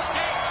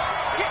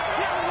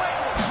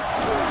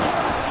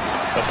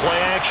 A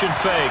play-action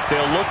fake.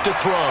 They'll look to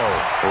throw.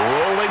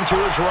 Rolling to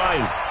his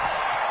right.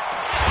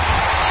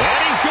 And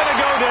he's going to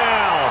go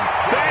down.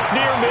 Back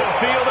near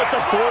midfield at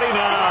the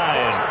 49.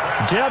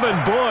 Devin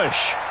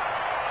Bush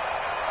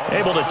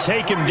able to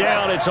take him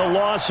down. It's a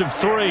loss of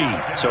 3.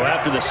 So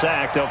after the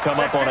sack, they'll come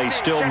up on a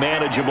still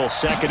manageable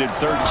 2nd and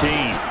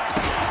 13.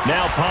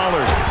 Now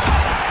Pollard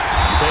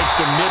takes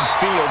to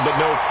midfield, but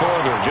no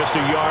further. Just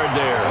a yard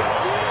there.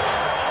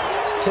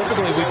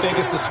 Typically, we think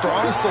it's the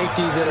strong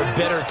safeties that are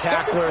better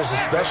tacklers,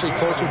 especially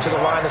closer to the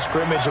line of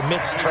scrimmage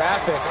amidst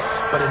traffic.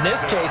 But in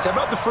this case, how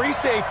about the free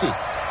safety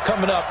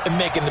coming up and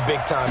making the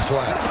big-time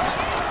play?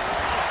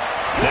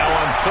 Now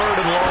on 3rd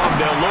and long,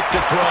 they'll look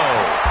to throw.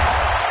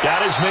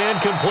 Got his man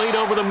complete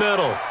over the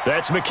middle.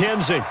 That's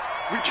McKenzie.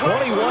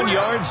 21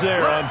 yards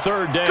there on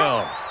 3rd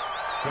down.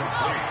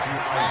 Complete to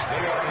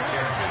Isaiah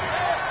McKenzie.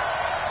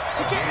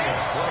 A gain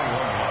of 21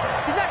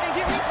 yards.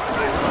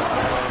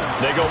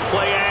 They go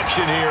play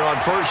action here on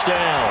 1st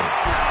down.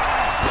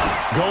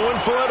 Going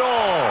for it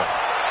all.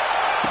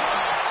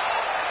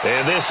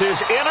 And this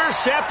is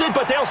intercepted,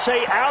 but they'll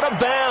say out of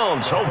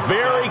bounds. Oh,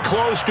 very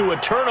close to a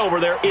turnover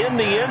there in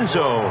the end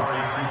zone.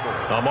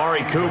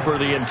 Amari Cooper,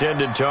 the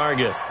intended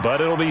target, but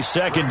it'll be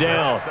second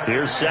down.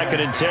 Here's 2nd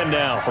and 10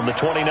 now from the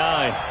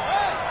 29.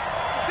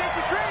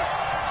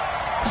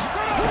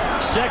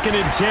 2nd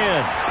and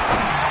 10.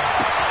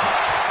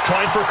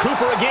 Trying for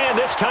Cooper again.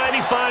 This time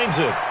he finds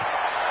it.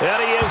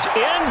 And he is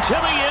into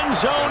the end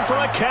zone for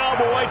a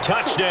Cowboy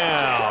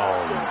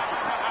touchdown.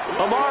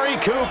 Amari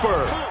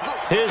Cooper,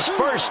 his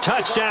first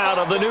touchdown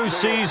of the new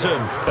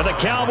season. And the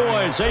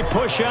Cowboys, they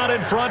push out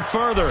in front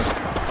further.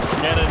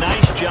 And a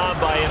nice job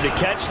by him to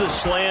catch the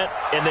slant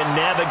and then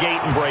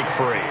navigate and break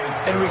free.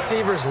 And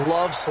receivers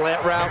love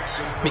slant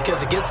routes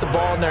because it gets the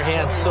ball in their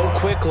hands so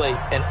quickly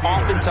and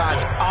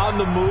oftentimes on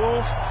the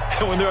move.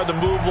 And when they're on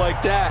the move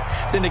like that,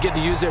 then they get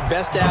to use their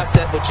best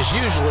asset, which is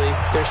usually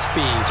their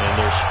speed. And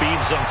their speed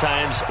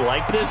sometimes,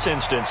 like this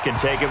instance, can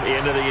take them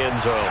into the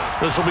end zone.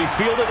 This will be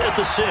fielded at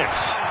the 6.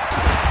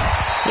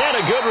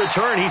 And a good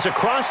return. He's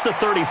across the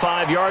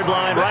 35-yard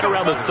line, right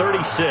around the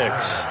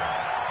 36.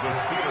 The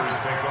Steelers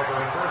take over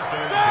first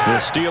and 10. The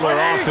Steeler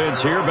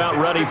offense here about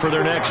ready for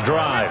their next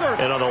drive.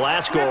 And on the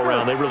last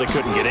go-around, they really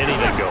couldn't get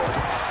anything going.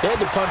 They had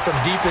to punt from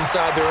deep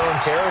inside their own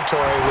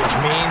territory, which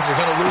means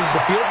they're going to lose the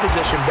field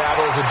position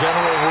battle as a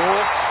general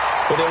rule.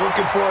 What they're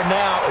looking for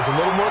now is a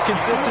little more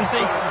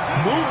consistency,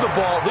 move the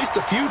ball at least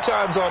a few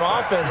times on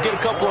offense, get a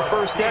couple of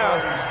first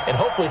downs, and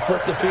hopefully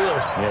flip the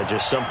field. Yeah,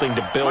 just something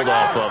to build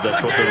off of.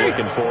 That's what they're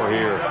looking for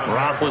here.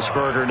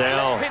 Roethlisberger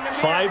now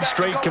 5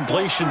 straight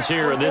completions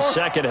here in this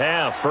second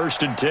half.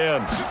 1st and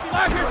 10.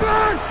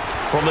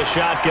 From the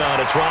shotgun,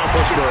 it's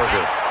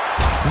Roethlisberger.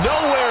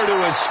 Nowhere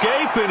to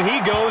escape, and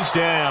he goes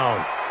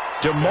down.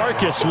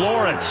 DeMarcus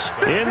Lawrence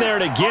in there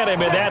to get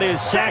him, and that is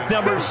sack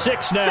number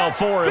 6 now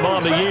for him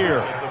on the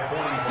year.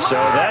 So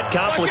that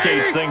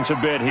complicates things a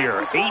bit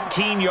here.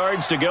 18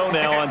 yards to go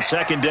now on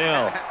 2nd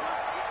down.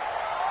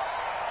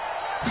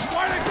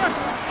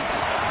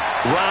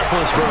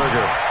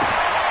 Roethlisberger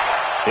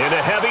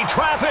into heavy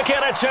traffic,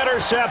 and it's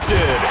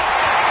intercepted.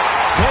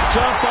 Picked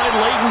up by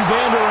Leighton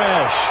Vander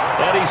Esch.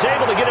 And he's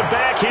able to get it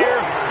back here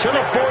to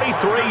the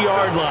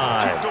 43-yard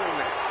line.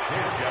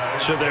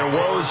 So their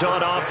woes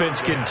on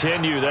offense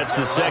continue. That's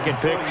the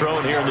 2nd pick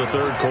thrown here in the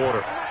 3rd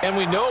quarter. And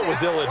we know it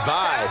was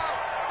ill-advised,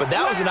 but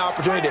that was an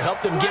opportunity to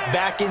help them get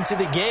back into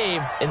the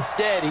game.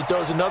 Instead, he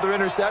throws another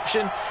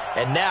interception,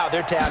 and now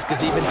their task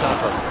is even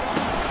tougher.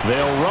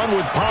 They'll run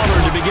with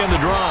Pollard to begin the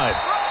drive.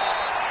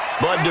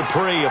 Bud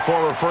Dupree, a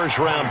former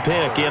first-round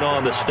pick, in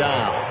on the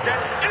stop.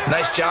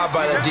 Nice job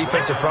by that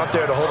defensive front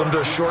there to hold him to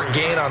a short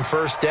gain on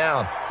 1st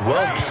down.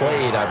 Well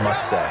played, I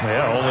must say.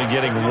 Yeah, only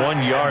getting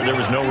 1 yard. There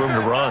was no room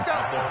to run.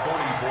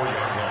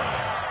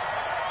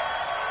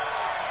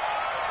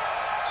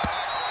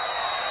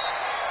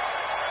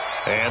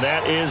 And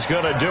that is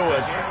going to do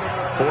it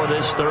for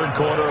this 3rd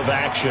quarter of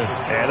action.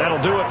 And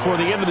that'll do it for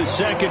the end of the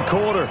 2nd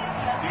quarter.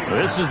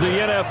 This is the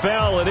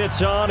NFL, and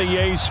it's on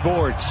EA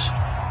Sports.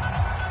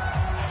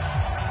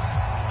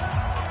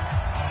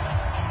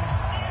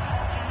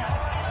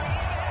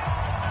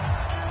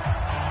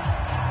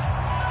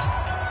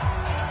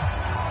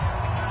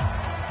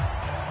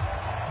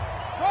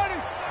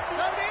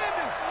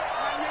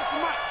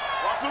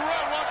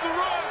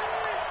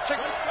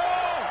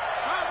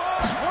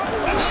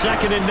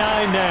 Second and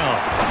 9 now.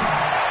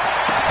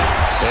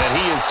 And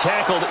he is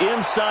tackled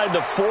inside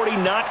the 40,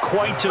 not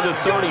quite to the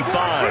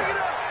 35.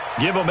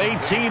 Give him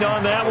 18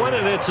 on that one,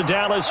 and it's a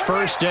Dallas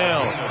 1st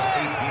down.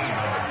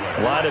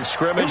 Line of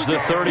scrimmage, the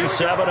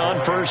 37 on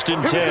 1st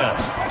and 10.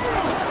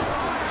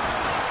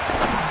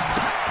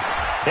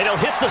 And he'll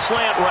hit the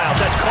slant route.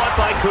 That's caught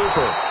by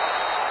Cooper.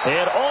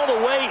 And all the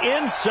way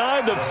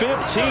inside the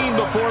 15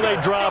 before they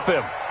drop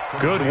him.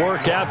 Good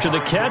work after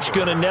the catch.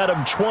 Going to net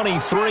him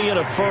 23 and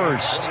a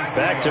first.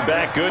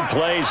 Back-to-back good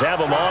plays have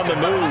him on the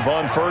move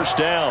on 1st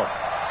down.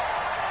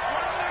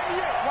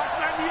 Watch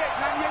 98.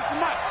 98 to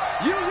Mike.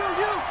 You.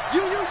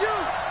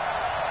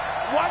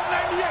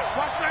 198.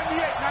 Watch 98.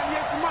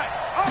 98 to Mike.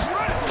 Oh,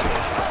 run it.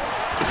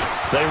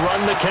 They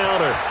run the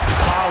counter.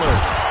 Pollard.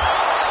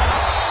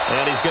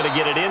 And he's going to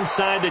get it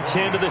inside the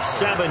 10 to the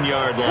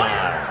 7-yard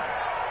line.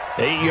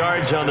 8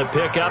 yards on the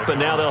pickup, and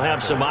now they'll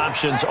have some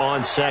options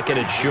on 2nd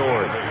and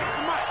short.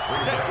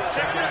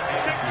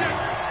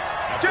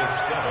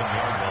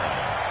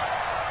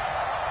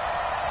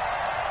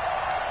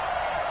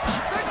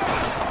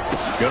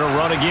 Going to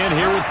run again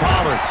here with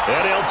Pollard.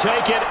 And he'll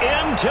take it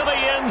into the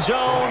end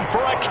zone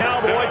for a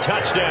Cowboy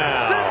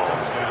touchdown.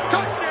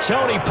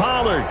 Tony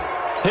Pollard,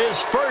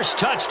 his first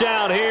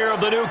touchdown here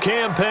of the new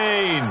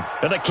campaign.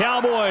 And the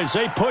Cowboys,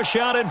 they push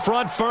out in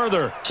front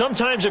further.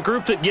 Sometimes a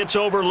group that gets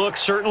overlooked,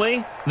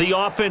 certainly, the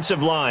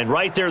offensive line.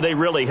 Right there, they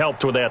really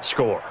helped with that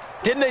score.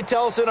 Didn't they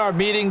tell us in our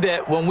meeting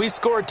that when we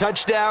score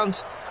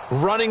touchdowns,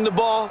 running the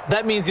ball,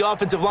 that means the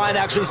offensive line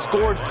actually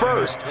scored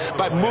first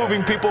by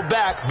moving people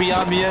back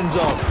beyond the end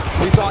zone.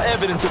 We saw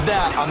evidence of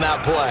that on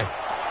that play.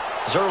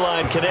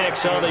 Zerline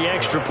connects on the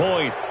extra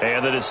point,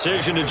 and the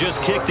decision to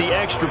just kick the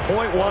extra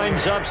point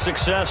winds up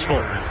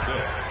successful.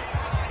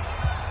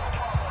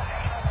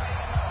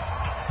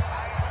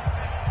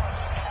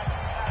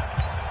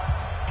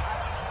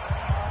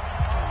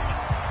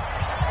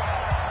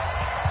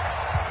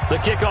 The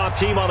kickoff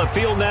team on the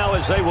field now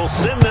as they will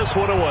send this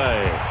one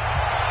away.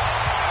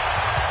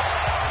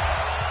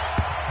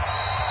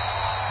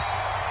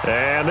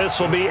 And this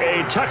will be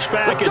a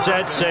touchback as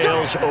that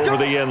sails over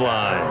the end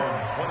line.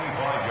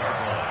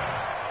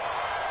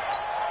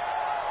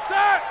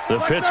 The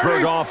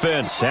Pittsburgh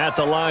offense at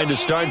the line to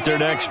start their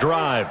next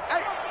drive.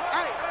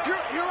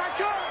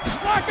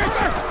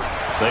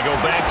 They go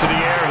back to the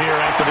air here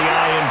after the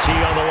INT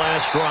on the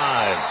last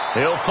drive.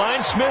 He'll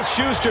find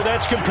Smith-Schuster.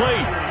 That's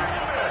complete.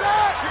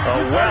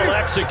 A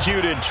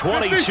well-executed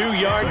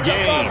 22-yard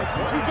gain.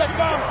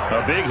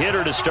 A big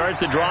hitter to start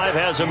the drive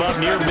has him up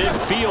near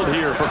midfield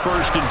here for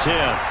 1st and 10.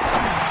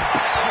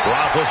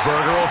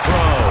 Roethlisberger will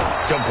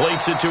throw.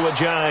 Completes it to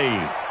Ajayi.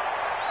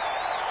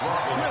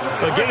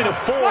 A gain of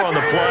 4 on the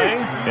play,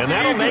 and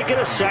that'll make it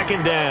a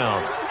 2nd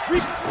down.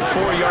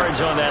 4 yards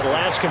on that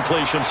last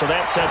completion, so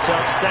that sets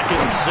up 2nd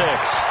and 6.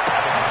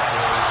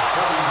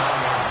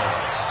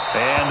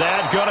 And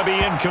that's going to be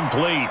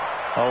incomplete.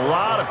 A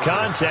lot of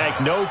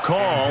contact, no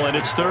call, and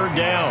it's 3rd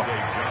down.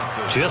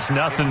 Just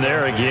nothing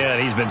there again.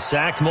 He's been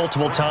sacked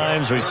multiple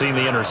times. We've seen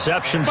the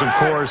interceptions, of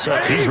course.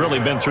 He's really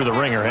been through the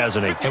ringer,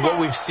 hasn't he? And what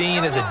we've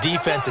seen is a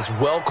defense that's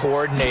well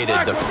coordinated.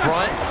 The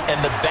front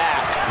and the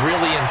back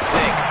really in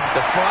sync.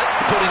 The front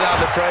putting on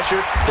the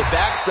pressure, the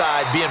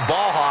backside being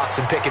ball hawks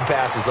and picking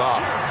passes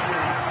off.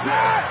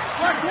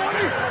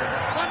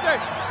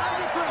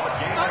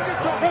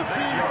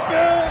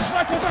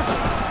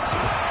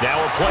 Now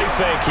a play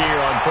fake here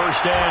on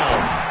 1st down.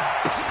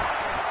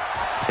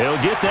 He'll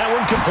get that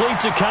one complete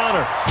to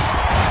Connor.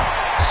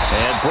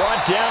 And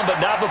brought down, but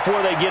not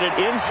before they get it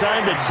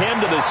inside the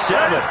 10 to the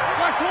 7.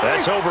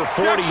 That's over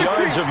 40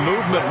 yards of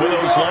movement with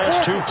those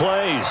last 2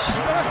 plays.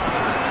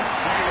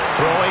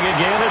 Throwing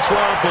again, it's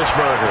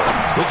Roethlisberger.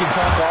 We can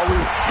talk all we...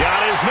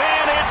 Got his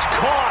man, it's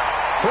caught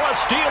for a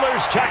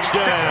Steelers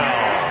touchdown.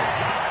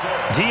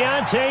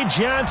 Deontay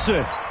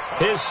Johnson.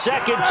 His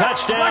 2nd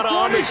touchdown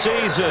on the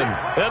season.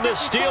 And the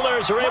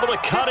Steelers are able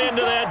to cut into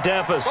that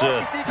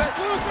deficit.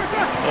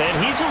 And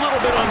he's a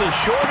little bit on the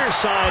shorter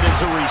side as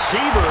a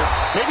receiver.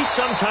 Maybe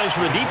sometimes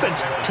for the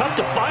defense, tough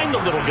to find the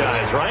little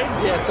guys, right?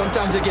 Yeah,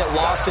 sometimes they get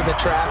lost in the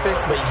traffic,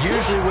 but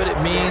usually what it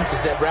means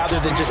is that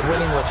rather than just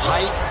winning with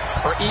height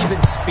or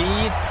even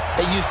speed,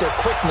 they use their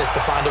quickness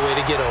to find a way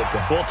to get open.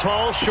 Well,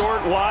 tall,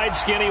 short, wide,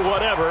 skinny,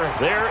 whatever,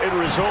 there it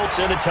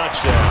results in a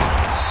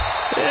touchdown.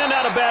 And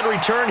not a bad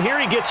return here.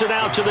 He gets it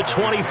out to the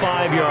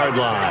 25-yard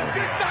line.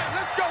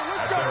 Let's go.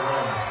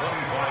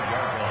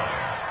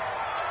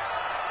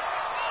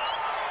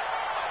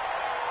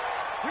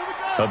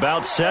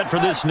 About set for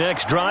this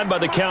next drive by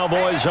the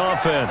Cowboys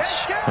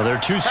offense. Well, there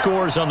are 2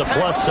 scores on the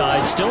plus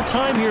side. Still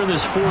time here in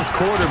this 4th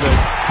quarter, but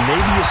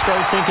maybe you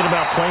start thinking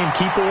about playing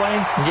keep away?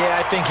 Yeah,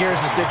 I think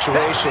here's the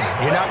situation.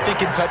 You're not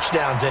thinking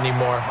touchdowns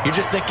anymore. You're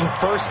just thinking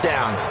 1st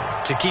downs.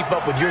 To keep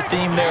up with your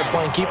theme there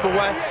playing keep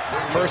away,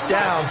 1st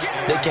downs,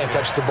 they can't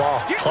touch the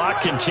ball.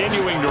 Clock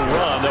continuing to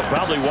run. They'll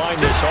probably wind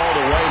this all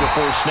the way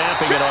before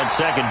snapping it on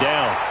 2nd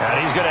down. And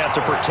he's going to have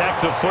to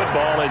protect the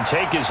football and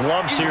take his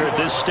lumps here at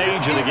this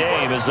stage of the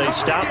game as they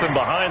stop him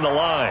behind the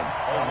line.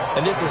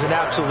 And this is an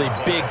absolutely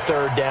big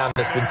 3rd down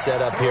that's been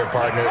set up here,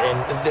 partner,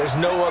 and there's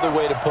no other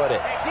way to put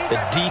it.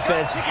 The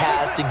defense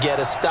has to get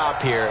a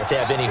stop here if they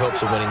have any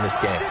hopes of winning this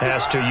game.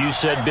 Has to. You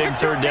said big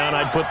 3rd down.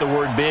 I'd put the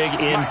word big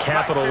in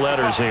capital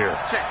letters here.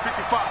 Check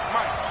 55,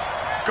 Mike.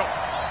 Go.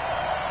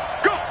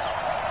 Go.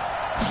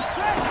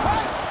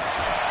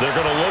 They're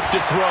going to look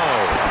to throw.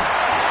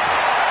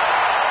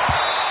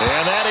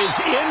 And that is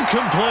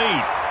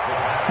incomplete.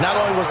 Not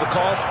only was the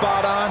call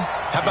spot on,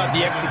 how about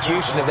the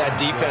execution of that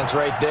defense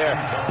right there?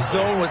 The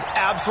zone was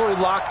absolutely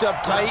locked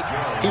up tight.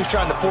 He was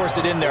trying to force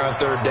it in there on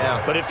 3rd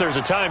down. But if there's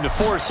a time to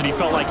force it, he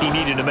felt like he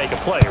needed to make a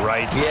play,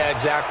 right? Yeah,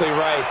 exactly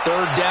right.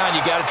 3rd down,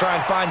 you got to try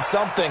and find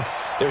something.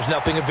 There's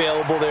nothing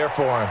available there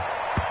for him.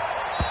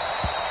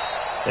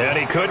 And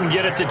he couldn't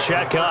get it to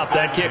check up.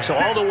 That kicks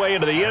all the way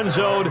into the end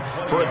zone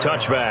for a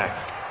touchback.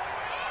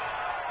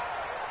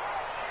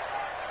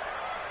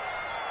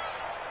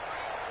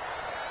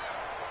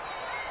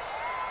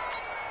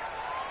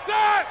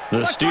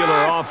 The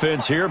Steeler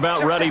offense here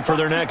about ready for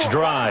their next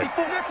drive.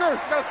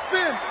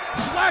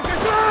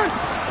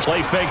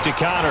 Play fake to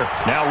Connor.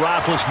 Now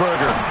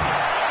Roethlisberger.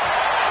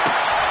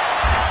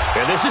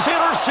 And this is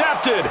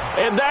intercepted,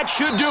 and that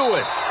should do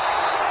it.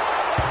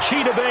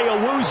 Chidobe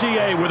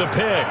Awuzie with a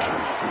pick.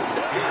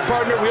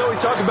 Partner, we always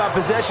talk about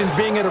possessions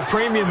being at a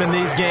premium in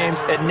these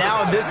games, and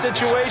now in this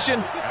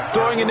situation,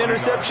 throwing an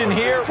interception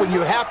here when you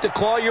have to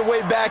claw your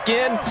way back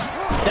in,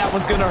 that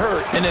one's going to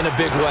hurt, and in a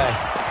big way.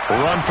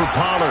 Run for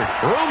Pollard.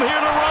 Room here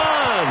to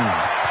run.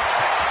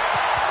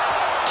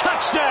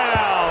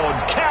 Touchdown,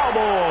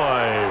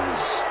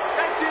 Cowboys.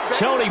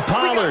 Tony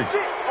Pollard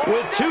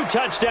with 2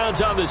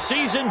 touchdowns on the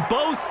season,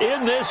 both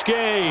in this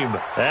game.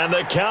 And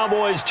the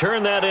Cowboys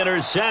turn that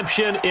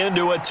interception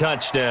into a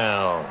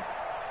touchdown.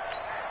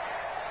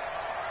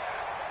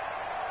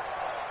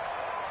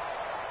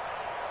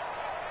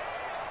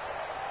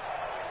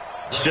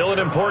 Still an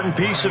important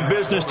piece of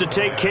business to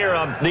take care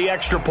of, the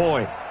extra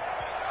point.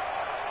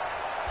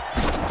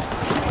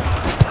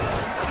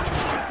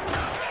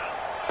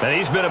 And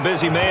he's been a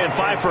busy man,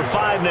 5 for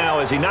 5 now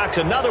as he knocks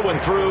another one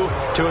through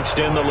to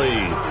extend the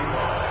lead.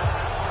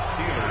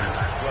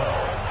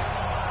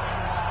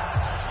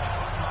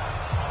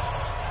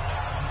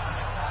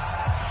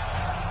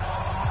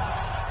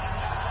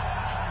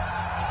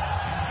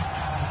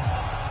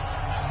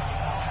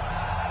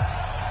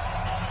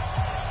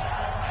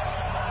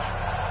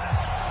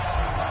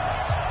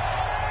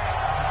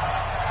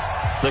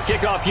 The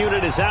kickoff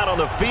unit is out on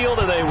the field,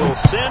 and they will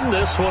send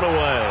this one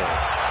away.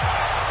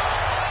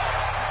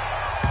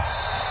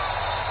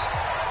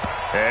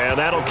 And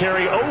that'll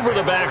carry over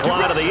the back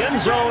line of the end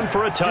zone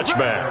for a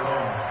touchback.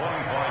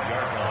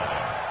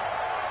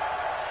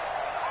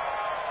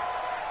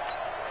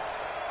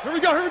 Here we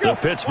go. The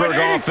Pittsburgh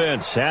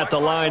offense at the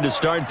line to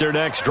start their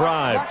next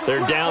drive.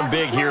 They're down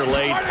big here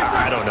late.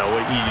 I don't know.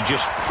 You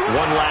just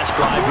one last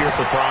drive here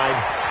for pride.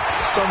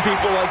 Some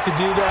people like to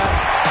do that.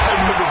 I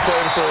remember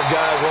playing for a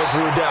guy once.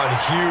 We were down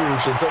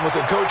huge, and someone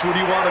said, "Coach, what do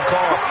you want to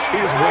call?" He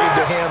just waved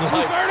a hand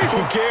like,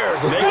 "Who cares?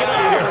 Let's get out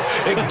of here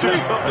and do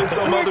something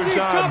some other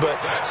time." But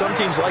some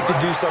teams like to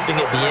do something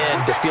at the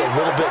end to feel a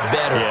little bit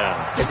better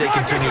as they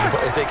continue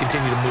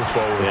to move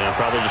forward. Yeah,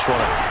 probably just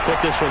want to put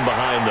this one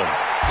behind them.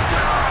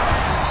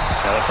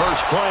 Now the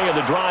first play of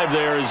the drive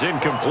there is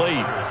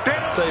incomplete.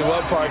 Tell you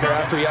what, partner,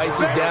 after he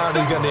ices down,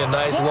 he's going to need a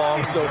nice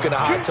long soak in a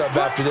hot tub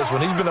after this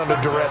one. He's been under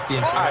duress the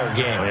entire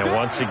game. And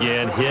once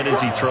again, hit as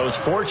he throws.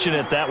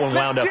 Fortunate that one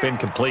wound up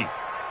incomplete.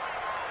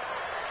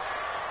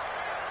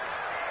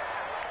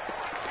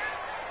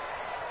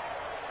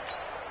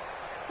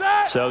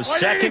 So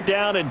second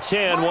down and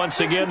 10. Once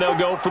again, they'll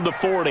go from the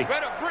 40. You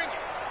better bring it.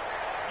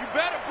 You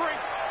better bring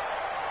it.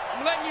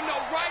 I'm letting you know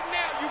right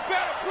now, you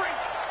better bring it.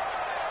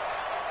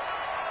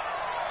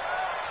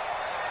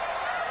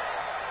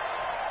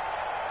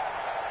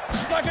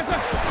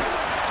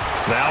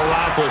 Now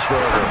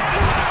Roethlisberger.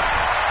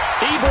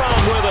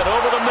 Ebron with it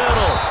over the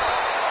middle.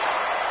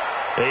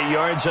 8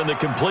 yards on the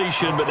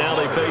completion, but now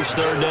they face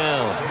third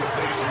down.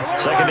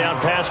 Second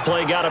down pass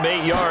play got them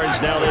 8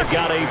 yards. Now they've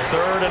got a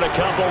third and a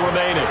couple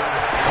remaining.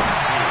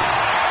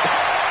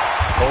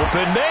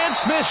 Open man,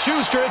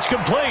 Smith-Schuster, it's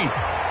complete.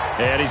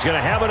 And he's going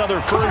to have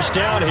another first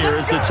down here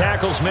as the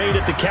tackle's made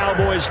at the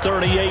Cowboys'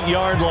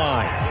 38-yard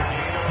line.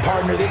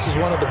 Partner, this is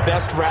one of the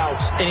best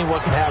routes anyone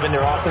can have in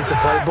their offensive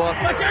playbook.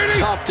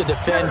 Tough to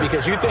defend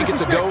because you think it's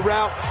a go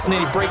route, and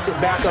then he breaks it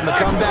back on the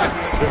comeback.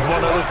 There's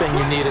one other thing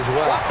you need as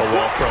well. A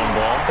well-thrown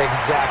ball.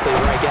 Exactly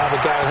right. You have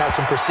a guy who has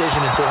some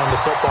precision in throwing the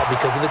football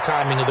because of the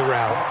timing of the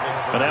route.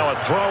 And now a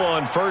throw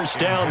on first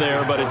down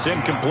there, but it's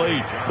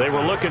incomplete. They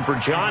were looking for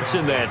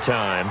Johnson that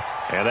time,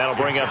 and that'll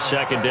bring up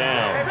second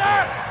down.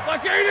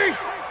 Like 80.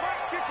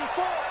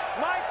 54.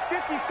 Mike,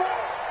 54.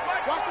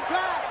 Watch the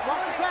pass.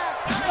 Watch the pass.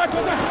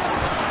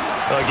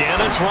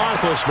 Again, it's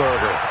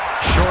Roethlisberger.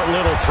 Short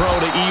little throw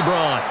to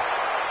Ebron.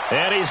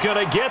 And he's going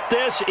to get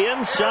this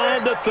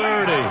inside the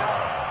 30.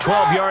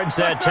 12 yards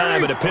that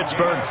time at a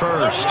Pittsburgh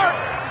first.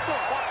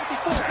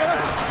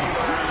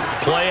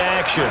 Play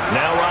action.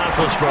 Now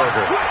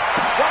Roethlisberger.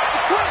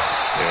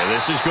 And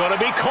this is going to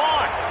be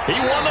caught. He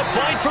won the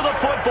fight for the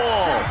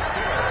football.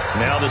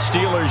 Now the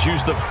Steelers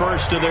use the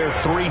first of their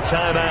 3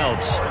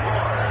 timeouts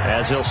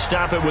as he'll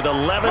stop it with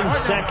 11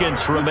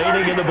 seconds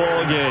remaining in the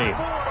ball game.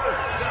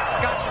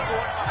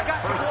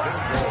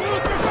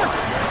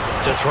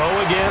 To throw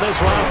again is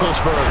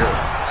Roethlisberger.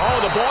 Oh,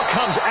 the ball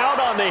comes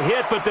out on the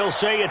hit, but they'll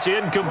say it's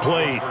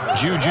incomplete.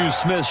 Juju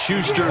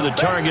Smith-Schuster the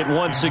target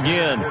once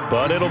again,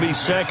 but it'll be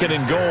second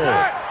and goal.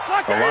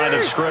 The line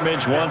of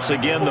scrimmage once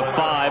again the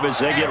 5 as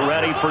they get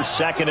ready for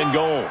second and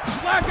goal.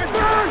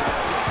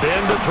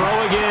 Then to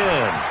throw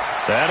again.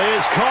 That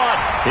is caught.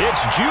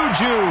 It's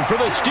Juju for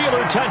the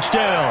Steeler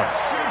touchdown.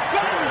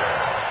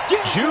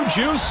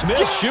 Juju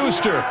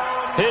Smith-Schuster.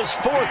 His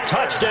 4th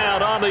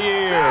touchdown on the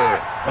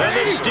year. And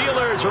the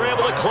Steelers are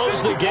able to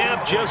close the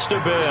gap just a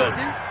bit.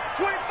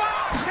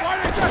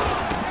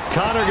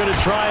 Connor going to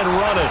try and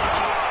run it.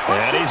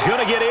 And he's going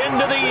to get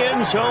into the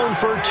end zone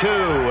for 2.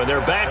 And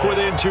they're back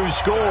within 2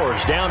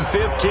 scores. Down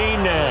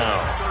 15 now.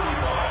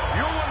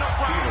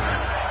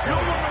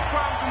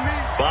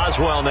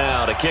 Boswell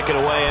now to kick it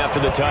away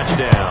after the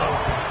touchdown.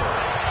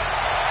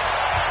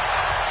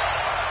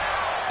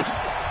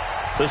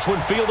 This one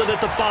fielded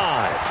at the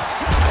 5.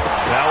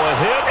 Now a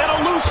hit and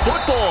a loose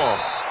football.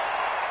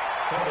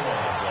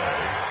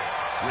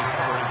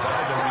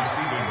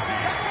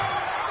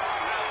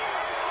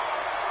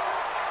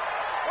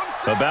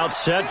 About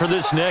set for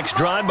this next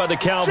drive by the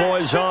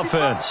Cowboys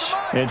offense.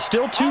 And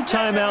still 2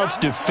 timeouts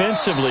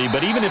defensively,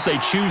 but even if they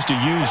choose to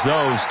use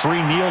those,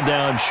 3 kneel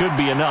downs should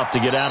be enough to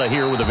get out of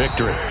here with a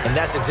victory. And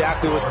that's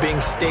exactly what's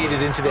being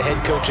stated into the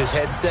head coach's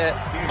headset.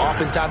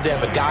 Oftentimes they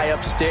have a guy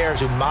upstairs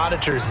who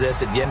monitors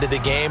this at the end of the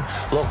game.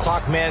 Little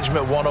clock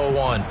management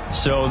 101.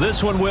 So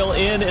this one will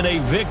end in a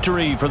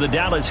victory for the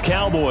Dallas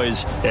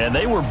Cowboys. And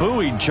they were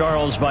buoyed,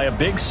 Charles, by a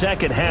big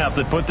second half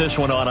that put this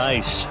one on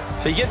ice.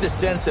 So you get the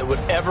sense that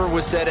whatever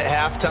was said at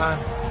halftime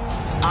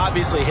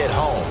obviously hit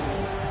home.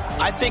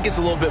 I think it's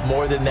a little bit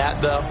more than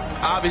that, though.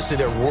 Obviously,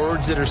 there are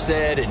words that are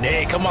said, and,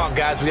 hey, come on,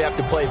 guys, we have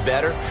to play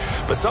better.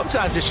 But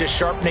sometimes it's just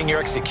sharpening your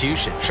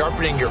execution,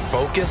 sharpening your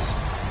focus,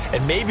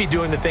 and maybe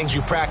doing the things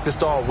you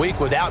practiced all week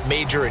without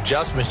major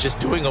adjustments, just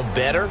doing them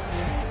better.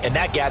 And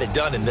that got it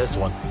done in this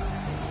one.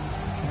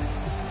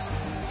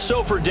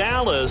 So for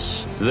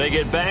Dallas, they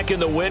get back in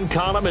the win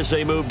column as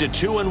they move to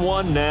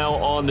 2-1 now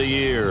on the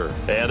year.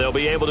 And they'll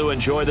be able to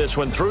enjoy this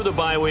one through the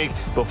bye week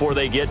before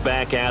they get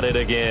back at it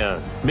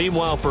again.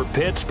 Meanwhile, for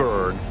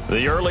Pittsburgh,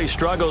 the early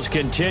struggles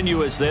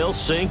continue as they'll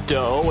sink to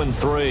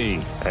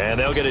 0-3. And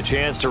they'll get a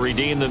chance to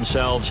redeem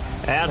themselves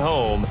at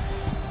home.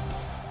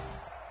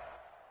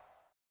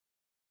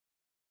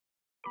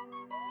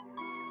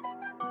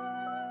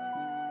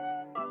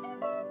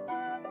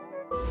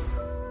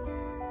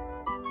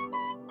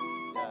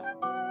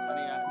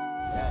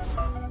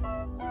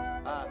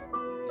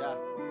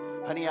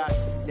 Honey,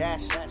 I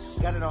dash,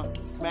 got it on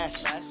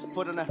smash,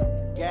 foot on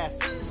the gas.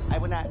 I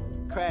will not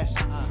crash,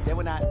 they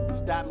will not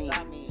stop me.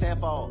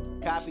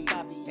 Tenfold, copy,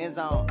 end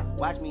zone,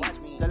 watch me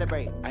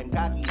celebrate. I'm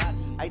cocky,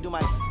 I do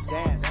my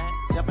dance,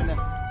 jump in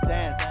the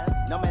stands.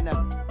 No man, the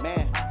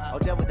man, oh,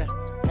 deal with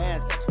the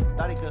hands.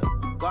 Thought he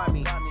could guard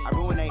me, I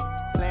ruin they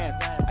plans.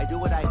 I do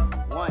what I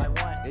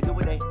want, they do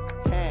what they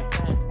can.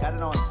 Got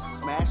it on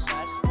smash,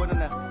 foot on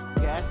the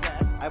gas.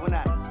 I will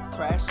not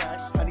crash,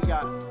 honey,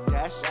 y'all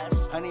dash,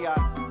 honey,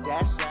 y'all.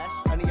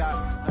 Honey,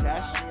 y'all,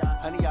 dash,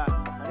 honey, y'all,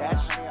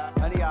 dash,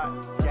 honey,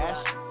 y'all,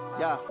 dash,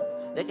 yeah.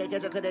 They can't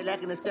catch up cause they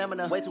lacking the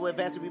stamina. Way too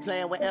advanced to be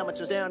playing with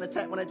amateurs. Stay on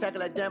attack when they tackle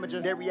like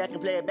damager. They react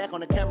and play it back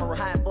on the camera.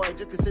 Hot boy,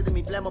 just consider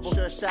me flammable.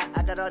 Sure shot,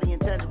 I got all the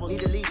intangibles.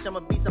 Need a leash, I'm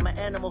a beast, I'm an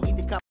animal. Heat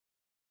the